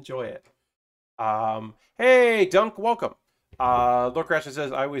did enjoy it. Hey, Dunk, welcome. Lord Crasher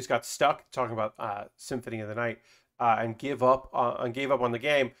says I always got stuck talking about Symphony of the Night and gave up on the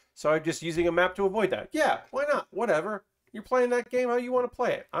game. So I'm just using a map to avoid that. Yeah, why not? Whatever. You're playing that game how you want to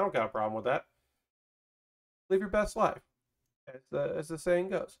play it. I don't got a problem with that. Live your best life, as the saying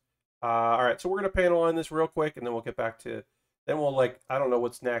goes. All right, so we're gonna panel on this real quick, and then we'll get back to. Then we'll I don't know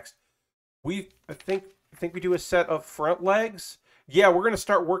what's next. I think we do a set of front legs. Yeah, we're gonna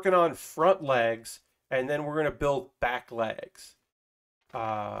start working on front legs, and then we're gonna build back legs.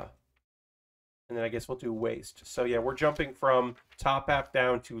 And then I guess we'll do waist. So yeah, we're jumping from top half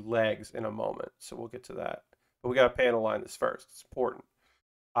down to legs in a moment. So we'll get to that. But we got to panel line this first. It's important.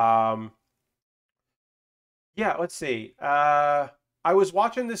 Yeah, let's see. I was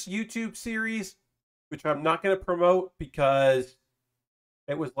watching this YouTube series, which I'm not going to promote because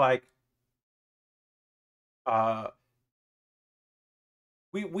it was like,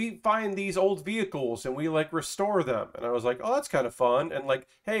 we find these old vehicles and we like restore them. And I was like, oh, that's kind of fun. And like,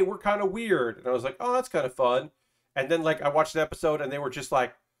 hey, we're kind of weird. And I was like, oh, that's kind of fun. And then like I watched the episode and they were just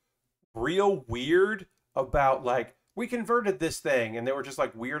like real weird about like, we converted this thing. And they were just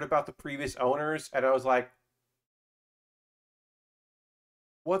like weird about the previous owners. And I was like,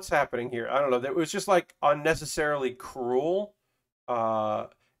 what's happening here? I don't know. It was just like unnecessarily cruel. And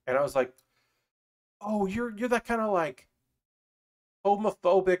I was like, oh, you're that kind of like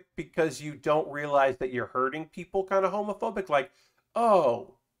homophobic because you don't realize that you're hurting people kind of homophobic. Like,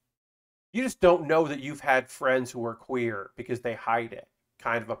 oh, you just don't know that you've had friends who are queer because they hide it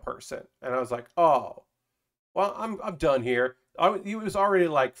kind of a person. And I was like, oh, well, I'm done here. It was already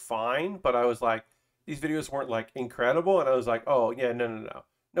like fine, but I was like, these videos weren't like incredible. And I was like, oh yeah, no.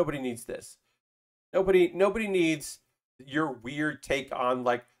 Nobody needs this. Nobody needs your weird take on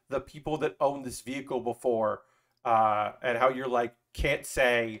like the people that owned this vehicle before, and how you're like, can't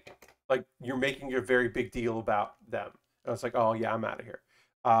say, like you're making a very big deal about them. And I was like, oh yeah, I'm out of here.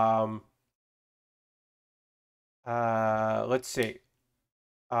 Let's see.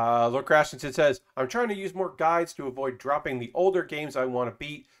 Lord Crashington says, I'm trying to use more guides to avoid dropping the older games I want to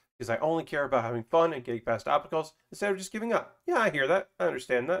beat because I only care about having fun and getting past obstacles instead of just giving up. Yeah, I hear that. I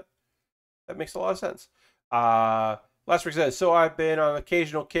understand that. That makes a lot of sense. Last week says, so I've been on an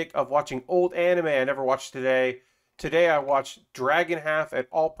occasional kick of watching old anime I never watched today. Today I watched Dragon Half and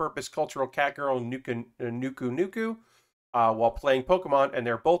All-Purpose Cultural Cat Girl Nuku Nuku while playing Pokemon, and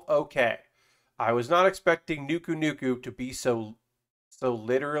they're both okay. I was not expecting Nuku Nuku to be so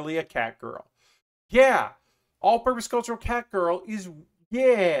literally a cat girl. Yeah, All-Purpose Cultural Cat Girl is,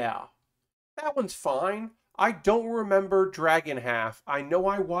 yeah, that one's fine. I don't remember Dragon Half. I know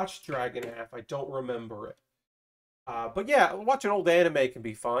I watched Dragon Half. I don't remember it. But yeah, watching old anime can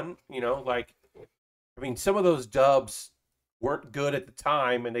be fun. You know, like, I mean, some of those dubs weren't good at the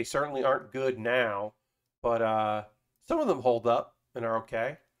time, and they certainly aren't good now. But some of them hold up and are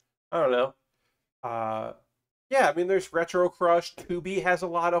okay. I don't know. Yeah, I mean, there's Retro Crush. Tubi has a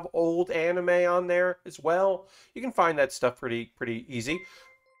lot of old anime on there as well. You can find that stuff pretty easy.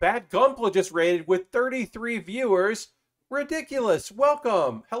 Bad Gunpla just rated with 33 viewers. Ridiculous.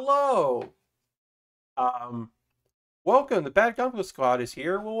 Welcome. Hello. Welcome. The Bad Gunpla squad is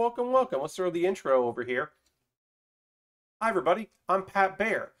here. Well, welcome. Let's throw the intro over here. Hi, everybody. I'm Pat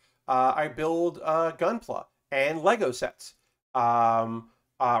Bear. I build Gunpla and Lego sets.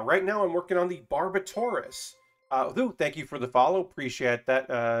 Right now, I'm working on the Barbataurus. Thank you for the follow. Appreciate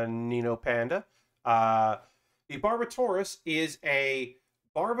that, Nino Panda. The Barbataurus is a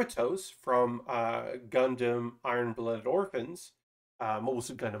Barbatos from Gundam Iron-Blooded Orphans. Most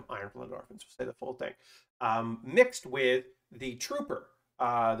of Gundam Iron-Blooded Orphans, we'll say the full thing. Mixed with the Trooper,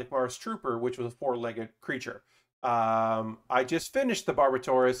 the Mars Trooper, which was a four-legged creature. I just finished the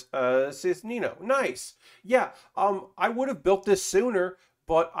Barbataurus, says Nino. Nice. Yeah, I would have built this sooner,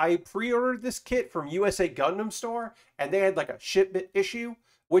 but I pre-ordered this kit from USA Gundam Store, and they had like a shipment issue,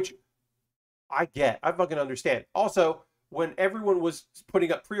 which I fucking understand. Also, when everyone was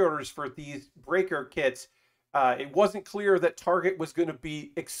putting up pre-orders for these breaker kits, it wasn't clear that Target was going to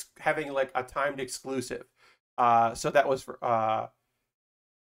be having like a timed exclusive. So that was for,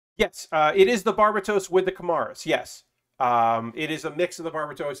 yes, it is the Barbatos with the Kamaras. Yes. It is a mix of the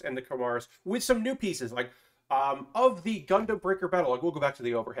Barbatos and the Kamaras with some new pieces. Like, of the Gundam Breaker Battlelog, we'll go back to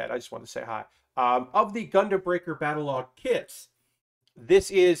the overhead. I just want to say hi. Of the Gundam Breaker Battlelog kits, this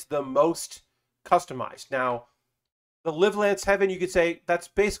is the most customized. Now, the Live Lance Heaven, you could say that's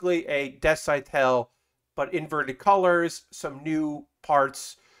basically a Death Scythe Hell, but inverted colors, some new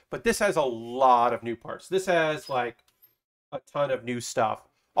parts. But this has a lot of new parts. This has like a ton of new stuff.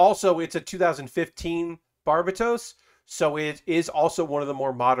 Also, it's a 2015 Barbataurus, so it is also one of the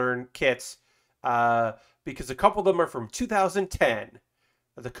more modern kits, because a couple of them are from 2010.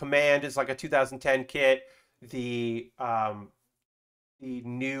 The Command is like a 2010 kit. The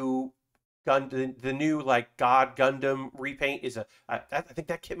new the new like God Gundam repaint is I think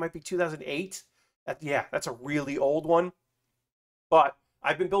that kit might be 2008. Yeah, that's a really old one. But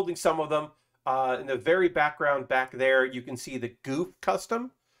I've been building some of them. In the very background back there, you can see the Goof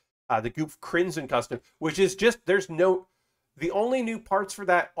custom, the Goof Crimson custom, which is just, the only new parts for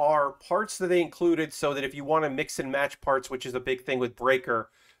that are parts that they included so that if you want to mix and match parts, which is a big thing with Breaker,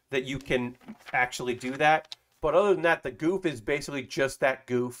 that you can actually do that. But other than that, the Goof is basically just that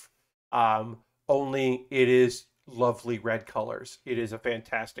Goof, only it is lovely red colors. It is a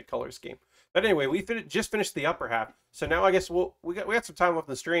fantastic color scheme. But anyway, we just finished the upper half, so now I guess we got some time left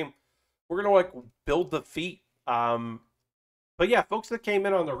in the stream. We're gonna like build the feet. But yeah, folks that came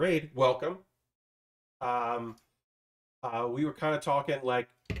in on the raid, welcome. We were kind of talking like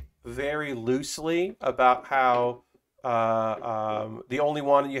very loosely about how the only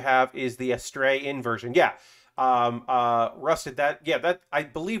one you have is the Astray inversion. Yeah, Rusted. That I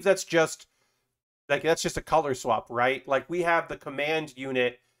believe that's just a color swap, right? Like we have the command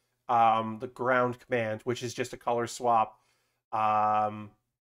unit, the ground command, which is just a color swap.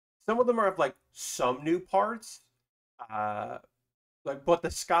 Some of them have like some new parts, but the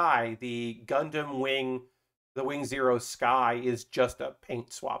Sky, the Gundam Wing, the Wing Zero Sky is just a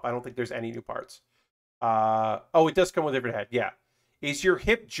paint swap. I don't think there's any new parts. Oh, it does come with a different head. Yeah, is your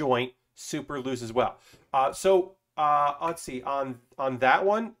hip joint super loose as well? So let's see on that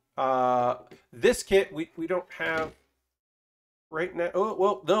one. This kit we don't have right now. Oh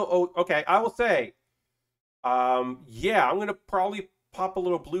well, no. Oh, okay. I will say, yeah, I'm gonna probably pop a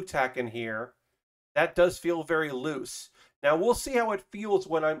little blue tack in here. That does feel very loose. Now we'll see how it feels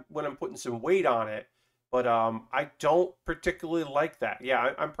when I'm putting some weight on it. But I don't particularly like that. Yeah,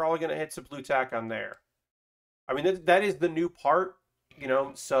 I'm probably gonna hit some blue tack on there. I mean that is the new part, you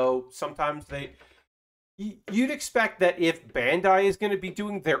know. So sometimes you'd expect that if Bandai is going to be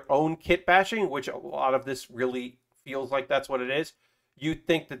doing their own kit bashing, which a lot of this really feels like that's what it is, you'd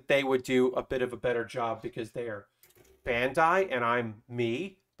think that they would do a bit of a better job because they're Bandai and I'm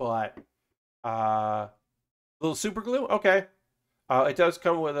me. But little super glue, okay. It does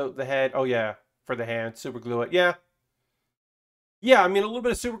come with the head. Oh yeah, for the hand, super glue it. Yeah. Yeah, I mean, a little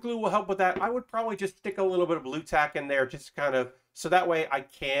bit of super glue will help with that. I would probably just stick a little bit of blue tack in there, just kind of, so that way I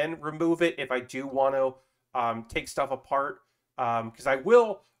can remove it if I do want to take stuff apart. Because I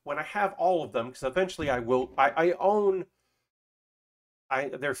will, when I have all of them, because eventually I will,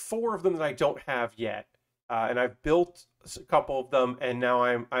 there's 4 of them that I don't have yet. And I've built a couple of them, and now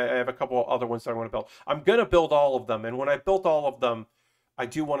I have a couple of other ones that I want to build. I'm going to build all of them, and when I built all of them, I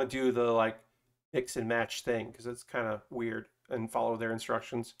do want to do the, like, mix and match thing, because it's kind of weird, and follow their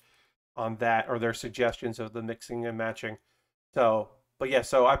instructions on that, or their suggestions of the mixing and matching. So, but yeah,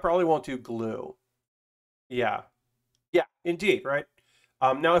 so I probably won't do glue. Yeah. Yeah, indeed, right?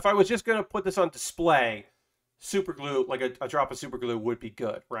 Now, if I was just going to put this on display, super glue, like a drop of super glue would be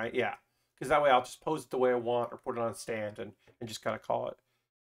good, right? Yeah. Because that way I'll just pose it the way I want or put it on a stand and just kind of call it.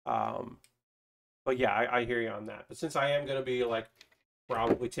 But yeah, I hear you on that. But since I am going to be, like,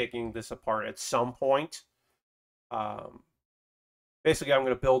 probably taking this apart at some point, basically I'm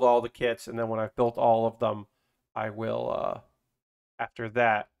going to build all the kits, and then when I've built all of them, I will, after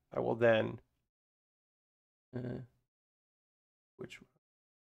that, I will then,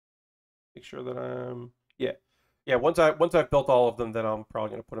 make sure that I'm, yeah, once I've built all of them, then I'm probably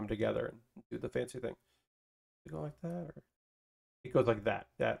going to put them together and do the fancy thing. Does it go like that, or it goes like that?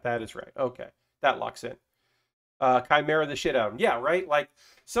 That is right. Okay, that locks in. Chimera the shit out of them. Yeah, right? Like,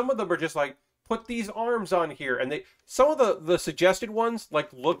 some of them are just like, put these arms on here, and some of the suggested ones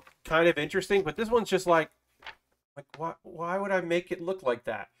like look kind of interesting, but this one's just like why would I make it look like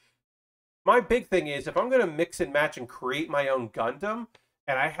that? My big thing is, if I'm going to mix and match and create my own Gundam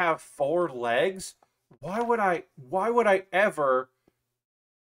and I have 4 legs, why would I ever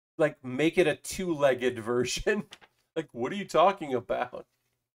like make it a 2-legged version? Like, what are you talking about?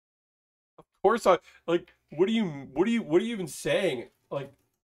 Of course I like, what are you even saying? Like,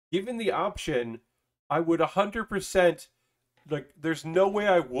 given the option, I would 100%, like, there's no way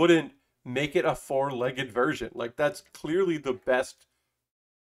I wouldn't make it a 4-legged version. Like, that's clearly the best,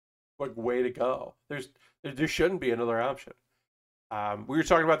 like, way to go. There shouldn't be another option. We were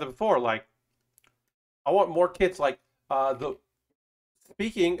talking about that before. Like, I want more kits. Like, because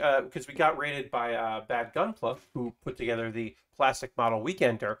we got rated by Bad Gunpla, who put together the Plastic Model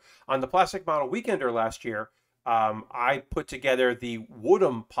Weekender. On the Plastic Model Weekender last year, I put together the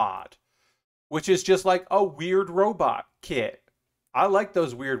Wood'em Pod, which is just like a weird robot kit. I like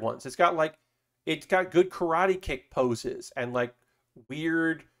those weird ones. It's got good karate kick poses and like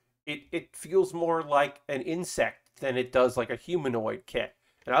weird. It feels more like an insect than it does like a humanoid kit,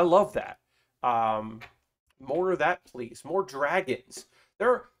 and I love that. More of that, please. More dragons.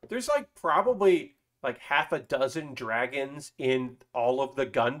 There's like probably like half a dozen dragons in all of the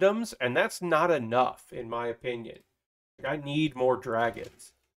Gundams, and that's not enough in my opinion. I need more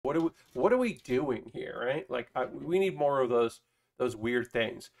dragons. What are we doing here, right? Like we need more of those weird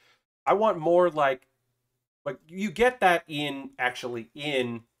things. I want more like you get that in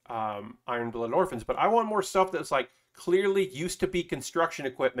Iron Blood Orphans, but I want more stuff that's like clearly used to be construction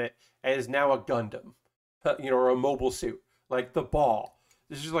equipment and is now a Gundam, or a mobile suit, like the ball.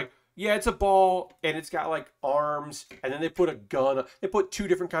 This is like, yeah, it's a ball and it's got like arms, and then they put a gun. They put two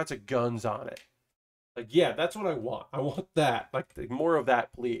different kinds of guns on it. Like, yeah, that's what I want. I want that. Like more of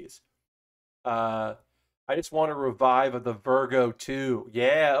that, please. I just want a revive of the Virgo too.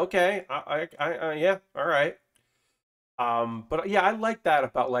 Yeah, okay. Yeah, all right. But yeah, I like that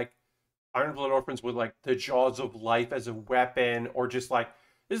about like Iron Blood Orphans with like the Jaws of Life as a weapon, or just like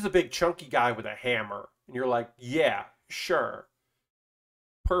this is a big chunky guy with a hammer, and you're like, yeah, sure,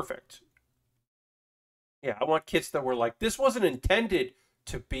 perfect. Yeah, I want kits that were like, this wasn't intended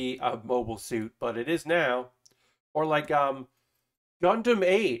to be a mobile suit, but it is now. Or like Gundam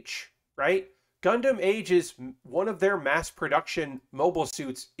Age, right? Gundam Age is one of their mass production mobile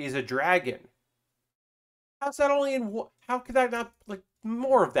suits is a dragon. How's that only in? How could that not like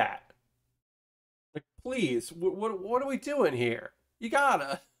more of that? Like, please, what are we doing here? You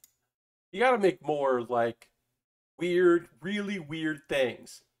gotta make more like weird, really weird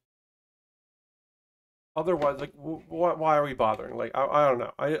things. Otherwise, like, why are we bothering? Like, I don't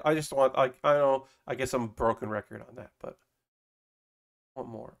know. I just want, like, I don't know. I guess I'm a broken record on that, but I want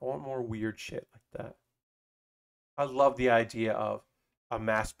more. I want more weird shit like that. I love the idea of a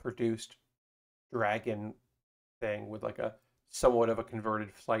mass-produced dragon thing with like a somewhat of a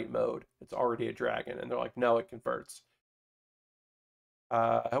converted flight mode. It's already a dragon, and they're like, no, it converts.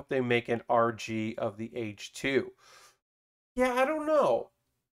 I hope they make an RG of the Age 2. Yeah, I don't know.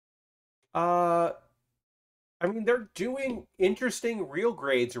 I mean, they're doing interesting real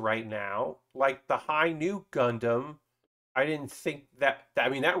grades right now, like the High New Gundam. I didn't think I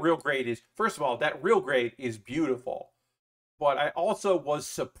mean, that real grade is, first of all, that real grade is beautiful. But I also was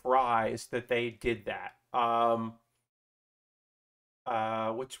surprised that they did that.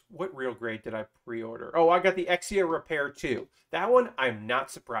 What real grade did I pre-order? Oh, I got the Exia Repair 2. That one, I'm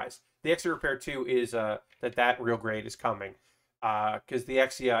not surprised. The Exia Repair 2 is that real grade is coming. Because the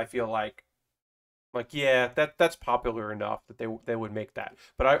Exia, I feel like yeah, that's popular enough that they would make that.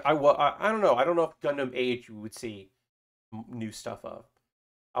 But I don't know. I don't know if Gundam Age you would see new stuff of.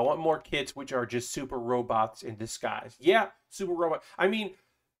 I want more kits which are just super robots in disguise. Yeah, super robot. I mean,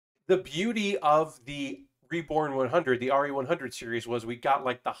 the beauty of the Reborn 100, the RE100 series, was we got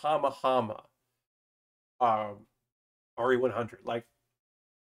like the Hama RE100. Like,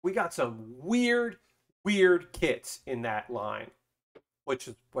 we got some weird kits in that line, which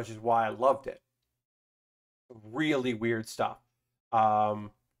is why I loved it. Really weird stuff. And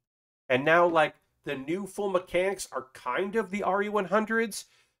now like the new full mechanics are kind of the RE100s,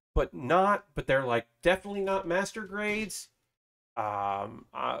 but they're like definitely not master grades.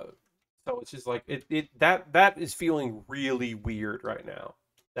 So it's just like that is feeling really weird right now,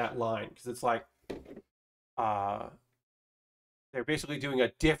 that line, because it's like they're basically doing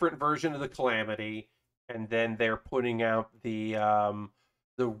a different version of the Calamity, and then they're putting out the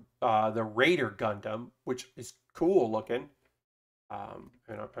Raider Gundam, which is cool looking. And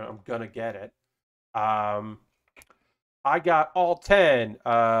I'm gonna get it. I got all 10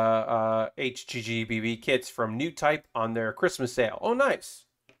 HGG BB kits from New Type on their Christmas sale. Oh, nice.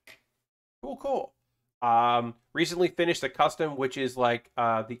 Cool. Recently finished a custom, which is like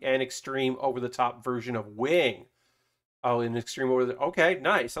the N Extreme over the top version of Wing. Oh, an Extreme over the... Okay,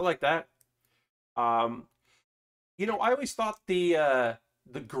 nice. I like that. I always thought the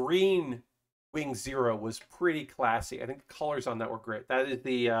green Wing Zero was pretty classy. I think the colors on that were great. That is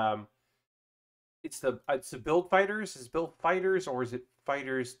the it's the Build Fighters. Is it Build Fighters or is it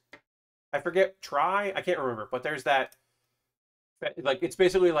Fighters? I forget. I can't remember. But there's that. Like, it's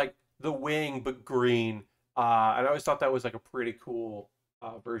basically like the Wing but green. And I always thought that was like a pretty cool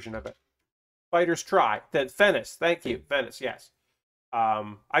version of it. Fighters Try. That Fennis. Thank you, Fennis. Yes.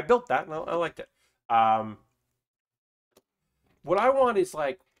 I built that and I liked it. What I want is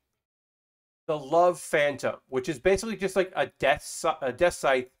like the Love Phantom, which is basically just like a death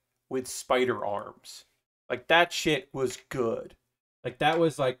scythe with spider arms. Like, that shit was good. Like, that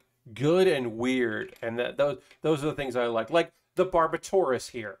was like good and weird, and those are the things I like. Like the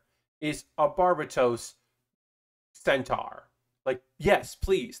Barbataurus here is a Barbatos centaur. Like, yes,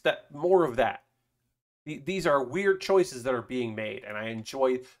 please, that more of that. These are weird choices that are being made, and I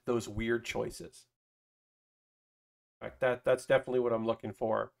enjoy those weird choices. Like that's definitely what I'm looking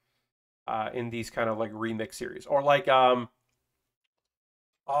for in these kind of like remix series, or like oh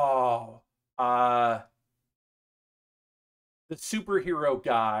the superhero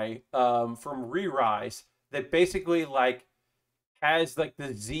guy from Re-Rise that basically like has like the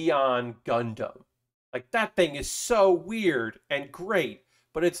Xeon Gundam. Like that thing is so weird and great,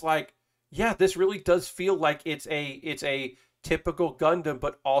 but it's like, yeah, this really does feel like it's a typical Gundam,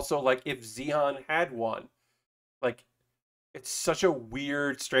 but also like if Xeon had one. Like it's such a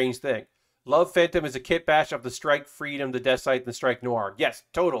weird, strange thing. Love Phantom is a kit bash of the Strike Freedom, the Death Sight, and the Strike Noir. Yes,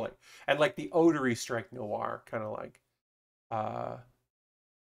 totally. And like the Odory Strike Noir, kind of like uh,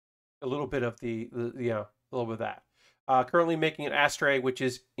 a little bit of a little bit of that. Currently making an Astray, which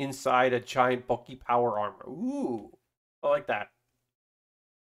is inside a giant bulky power armor. Ooh, I like that.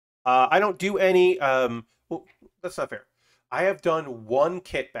 I don't do any. Well, that's not fair. I have done one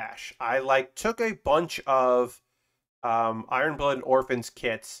kit bash. I like took a bunch of Iron Blood and Orphans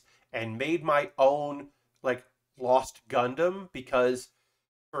kits and made my own like Lost Gundam because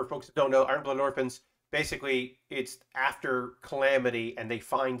for folks that don't know, Iron Blood and Orphans basically it's after Calamity and they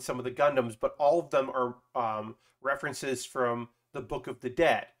find some of the Gundams, but all of them are references from the Book of the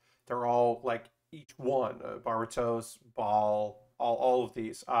Dead. They're all like each one, Baratos, Ball, all of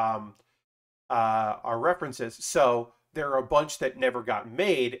these are references. So there are a bunch that never got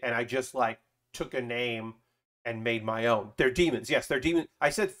made, and I just like took a name and made my own. They're demons. Yes, they're demons.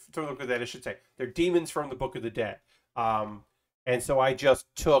 I said from the Book of the Dead, I should say. They're demons from the Book of the Dead. And so I just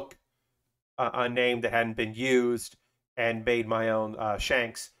took a name that hadn't been used and made my own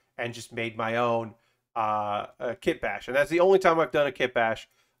Shanks and just made my own kit bash. And that's the only time I've done a kit bash.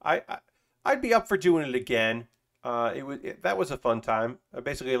 I'd be up for doing it again. That was a fun time. I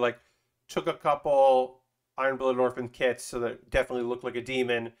basically like took a couple Iron Blood Orphan kits so that it definitely looked like a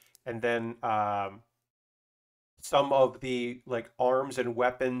demon, and then some of the like arms and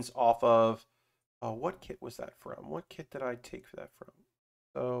weapons off of what kit was that from? What kit did I take that from?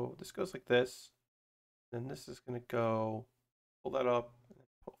 So this goes like this. Then this is gonna go pull that up,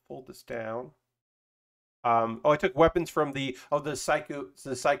 fold this down. I took weapons from the Psycho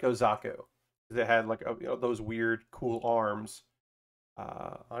Zaku. That had like those weird cool arms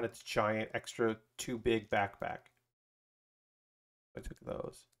on its giant extra too big backpack. I took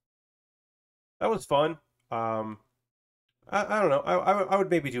those. That was fun. I don't know. I would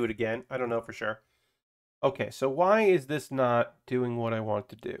maybe do it again. I don't know for sure. Okay, so why is this not doing what I want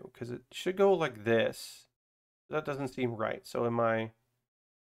to do? Because it should go like this. That doesn't seem right. So am I...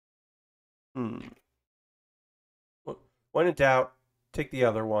 When in doubt, take the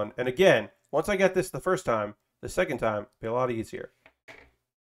other one. And again, once I get this the first time, the second time, it'll be a lot easier.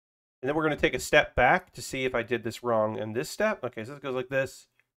 And then we're going to take a step back to see if I did this wrong in this step. Okay, so this goes like this.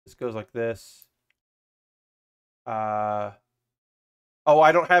 This goes like this. Oh,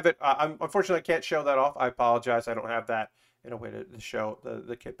 I don't have it. Unfortunately, I can't show that off. I apologize. I don't have that in a way to show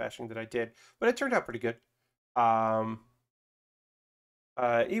the kit bashing that I did. But it turned out pretty good.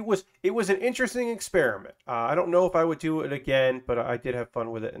 It was an interesting experiment. I don't know if I would do it again, but I did have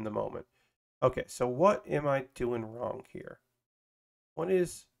fun with it in the moment. Okay, so what am I doing wrong here? What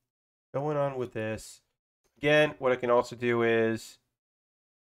is going on with this? Again, what I can also do is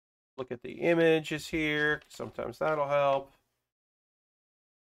look at the images here. Sometimes that'll help.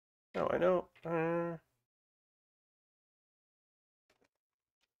 No, I know.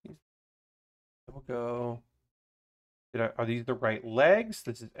 We'll go. Are these the right legs?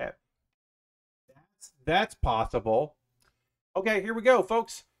 This is that's possible. Okay, here we go,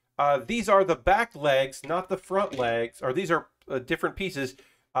 folks. These are the back legs, not the front legs, or these are different pieces.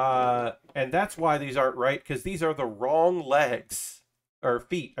 And that's why these aren't right, because these are the wrong legs, or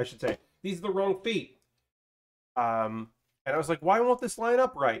feet, I should say. These are the wrong feet. And I was like, why won't this line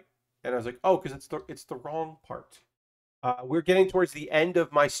up right? And I was like, oh, because it's the wrong part. We're getting towards the end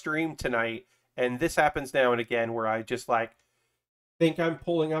of my stream tonight, and this happens now and again where I just like think I'm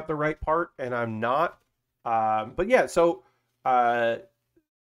pulling out the right part and I'm not. But yeah, so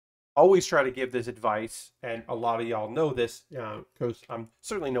always try to give this advice, and a lot of y'all know this because I'm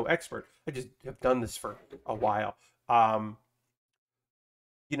certainly no expert. I just have done this for a while.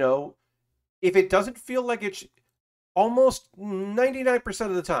 If it doesn't feel like it's almost 99%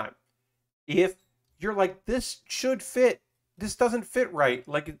 of the time, if you're like, this should fit, this doesn't fit right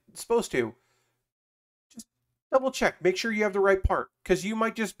like it's supposed to, just double check. Make sure you have the right part, because you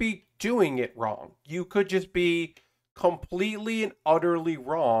might just be doing it wrong. You could just be completely and utterly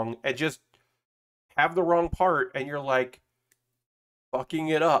wrong and just have the wrong part, and you're like fucking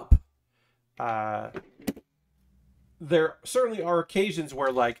it up. Uh, there certainly are occasions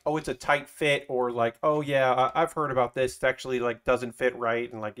where like, oh, it's a tight fit, or like, oh yeah, I've heard about this. It actually like doesn't fit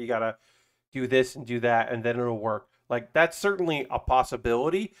right, and like you gotta do this and do that, and then it'll work. Like that's certainly a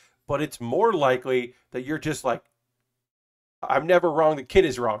possibility, but it's more likely that you're just like, I'm never wrong. The kid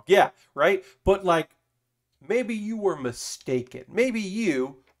is wrong. Yeah, right. But like, maybe you were mistaken. Maybe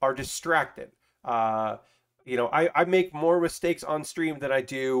you are distracted. Uh, I make more mistakes on stream than I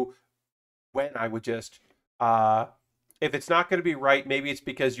do when I would just, uh, if it's not going to be right, maybe it's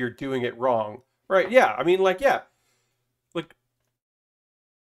because you're doing it wrong. Right. Yeah. I mean, like, yeah. Like,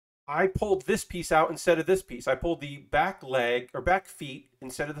 I pulled this piece out instead of this piece. I pulled the back leg or back feet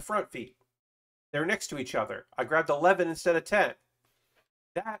instead of the front feet. They're next to each other. I grabbed 11 instead of 10.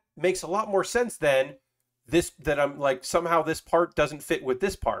 That makes a lot more sense than this, that I'm like, somehow this part doesn't fit with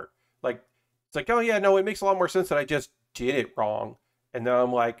this part. Like, it's like, oh yeah, no, it makes a lot more sense that I just did it wrong. And now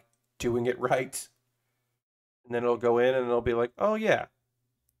I'm like doing it right. And then it'll go in and it'll be like, oh yeah.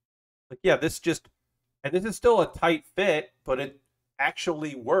 Like, yeah, and this is still a tight fit, but it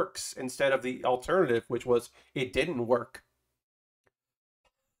actually works instead of the alternative, which was it didn't work.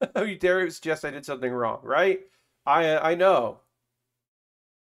 You dare suggest I did something wrong, right? I know.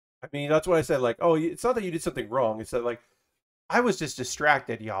 I mean, that's what I said. Like, oh, it's not that you did something wrong. It's that like I was just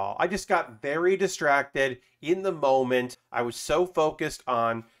distracted, y'all. I just got very distracted in the moment. I was so focused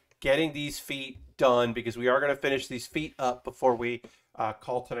on getting these feet done because we are going to finish these feet up before we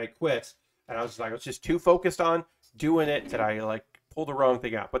call tonight quits. And I was just too focused on doing it that I like pulled the wrong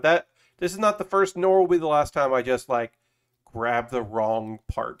thing out. But this is not the first, nor will be the last time I just like grabbed the wrong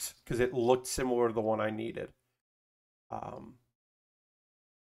part because it looked similar to the one I needed.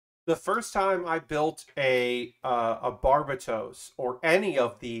 The first time I built a Barbataurus or any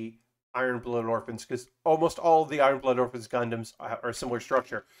of the Iron Blood Orphans, because almost all of the Iron Blood Orphans Gundams are a similar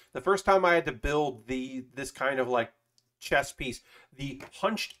structure. The first time I had to build this kind of like chess piece, the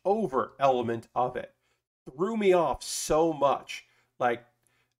hunched over element of it threw me off so much. Like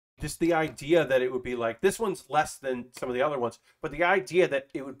just the idea that it would be like, this one's less than some of the other ones, but the idea that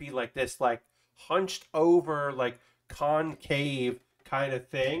it would be like this, like hunched over, like concave kind of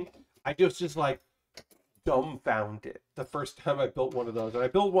thing, I just like dumbfounded the first time I built one of those. And I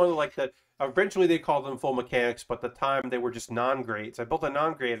built one like that. Eventually they called them full mechanics, but at the time they were just non-grades. I built a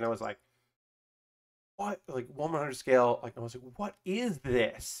non-grade and I was like, what? Like 1/100 scale. Like I was like, what is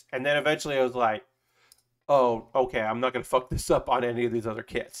this? And then eventually I was like, oh, okay, I'm not gonna fuck this up on any of these other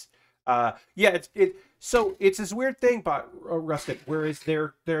kits. Yeah, so it's this weird thing, but Rustic, whereas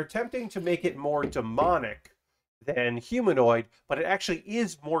they're attempting to make it more demonic than humanoid, but it actually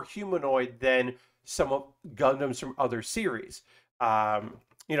is more humanoid than some of Gundams from other series. The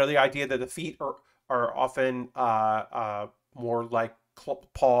idea that the feet are often more like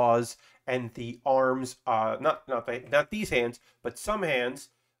paws, and the arms, not these hands, but some hands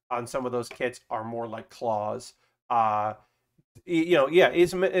on some of those kits are more like claws.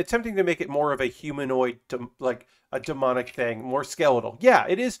 Is attempting to make it more of a humanoid, like a demonic thing, more skeletal. Yeah,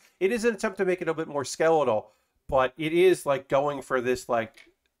 it is. It is an attempt to make it a bit more skeletal, but it is like going for this like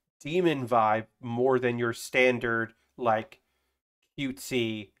demon vibe more than your standard like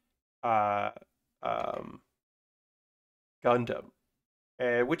cutesy Gundam,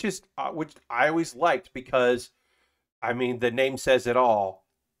 which I always liked because, I mean, the name says it all.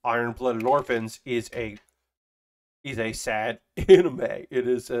 Iron Blooded Orphans is a sad anime.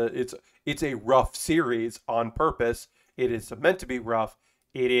 It's a rough series on purpose. It is meant to be rough.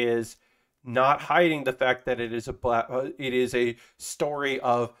 It is not hiding the fact that it is a story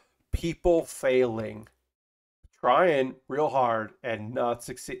of people failing, trying real hard and not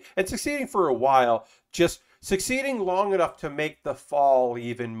succeeding for a while, just succeeding long enough to make the fall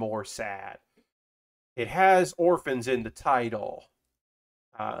even more sad. It has orphans in the title.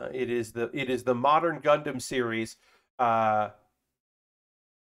 It is the modern Gundam series. It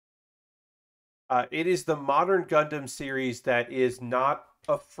is the modern Gundam series that is not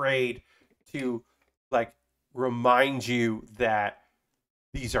afraid to like remind you that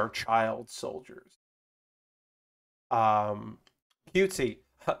these are child soldiers. Cutesy.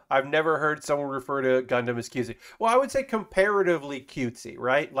 I've never heard someone refer to Gundam as cutesy. Well, I would say comparatively cutesy,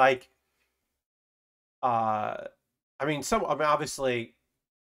 right? Like, I mean, obviously,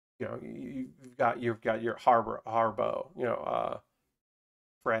 you've got your Harbo,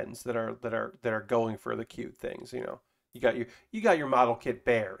 friends that are going for the cute things. You got your model kit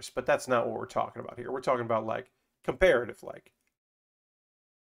bears, but that's not what we're talking about here. We're talking about like comparative. Like,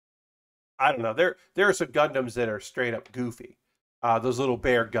 I don't know. There are some Gundams that are straight up goofy. Those little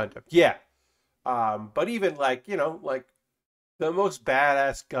bear Gundam. Yeah. But even like, you know, like the most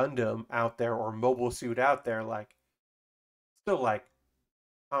badass Gundam out there or mobile suit out there, like still like,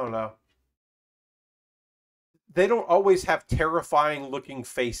 I don't know. They don't always have terrifying looking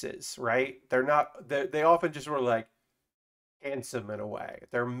faces, right? They're not they often just were like handsome in a way.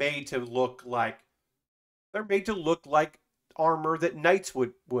 They're made to look like armor that knights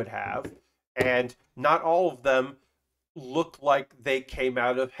would have, and not all of them look like they came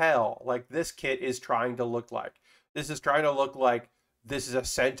out of hell. Like this kit is trying to look like. This is trying to look like this is a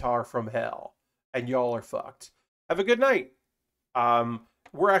centaur from hell, and y'all are fucked. Have a good night.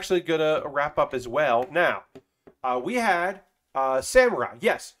 We're actually gonna wrap up as well. Now, we had samurai.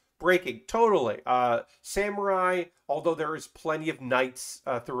 Yes, breaking totally. Samurai, although there is plenty of knights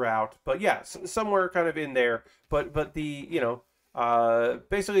throughout, but yes, somewhere kind of in there. But the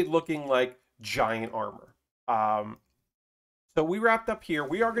basically looking like giant armor. So we wrapped up here.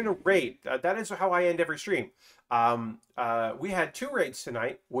 We are going to raid. That is how I end every stream. We had 2 raids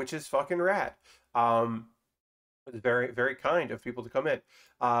tonight, which is fucking rad. It was very, very kind of people to come in.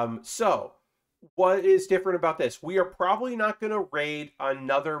 So what is different about this? We are probably not going to raid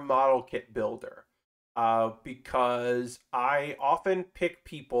another model kit builder because I often pick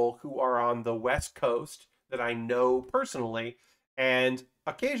people who are on the West Coast that I know personally, and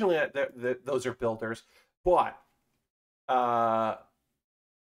occasionally those are builders, but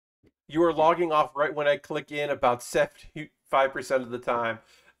you are logging off right when I click in about 75% of the time.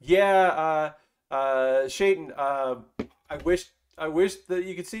 Yeah, Shaden, I wish that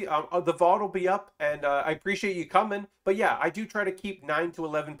you could see the VOD will be up, and I appreciate you coming. But yeah, I do try to keep 9 to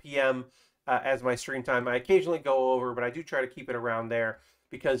 11 p.m. As my stream time. I occasionally go over, but I do try to keep it around there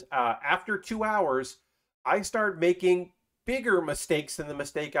because after 2 hours, I start making bigger mistakes than the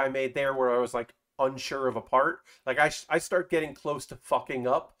mistake I made there, where I was like unsure of a part. Like I start getting close to fucking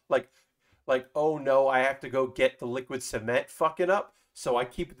up. Like oh no, I have to go get the liquid cement fucking up. So I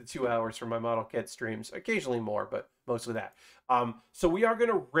keep it to 2 hours for my model kit streams. Occasionally more, but mostly that. So we are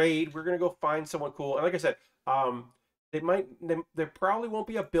gonna raid. We're gonna go find someone cool. And like I said, there probably won't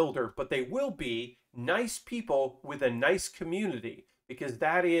be a builder, but they will be nice people with a nice community, because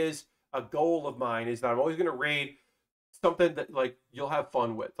that is a goal of mine. Is that I'm always gonna raid something that like you'll have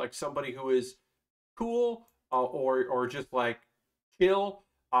fun with, like somebody who is cool or just like chill.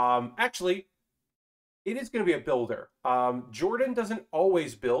 Actually, it is going to be a builder. Jordan doesn't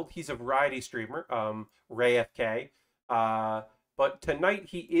always build. He's a variety streamer, Ray FK. But tonight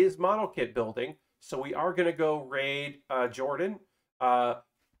he is model kit building, so we are going to go raid Jordan. And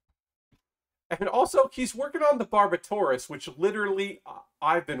also, he's working on the Barbataurus, which literally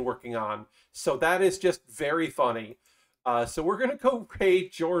I've been working on. So that is just very funny. So we're going to go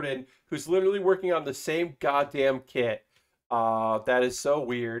raid Jordan, who's literally working on the same goddamn kit. That is so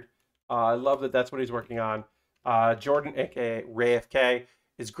weird. I love that that's what he's working on. Jordan, aka Ray FK,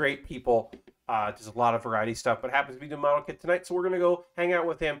 is great people. Does a lot of variety stuff, but happens to be the model kit tonight, so we're going to go hang out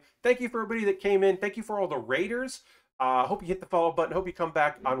with him. Thank you for everybody that came in. Thank you for all the raiders. Hope you hit the follow button. Hope you come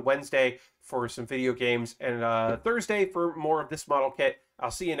back on Wednesday for some video games, and Thursday for more of this model kit.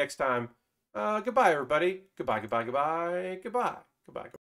 I'll see you next time. Goodbye, everybody. Goodbye, goodbye, goodbye, goodbye, goodbye.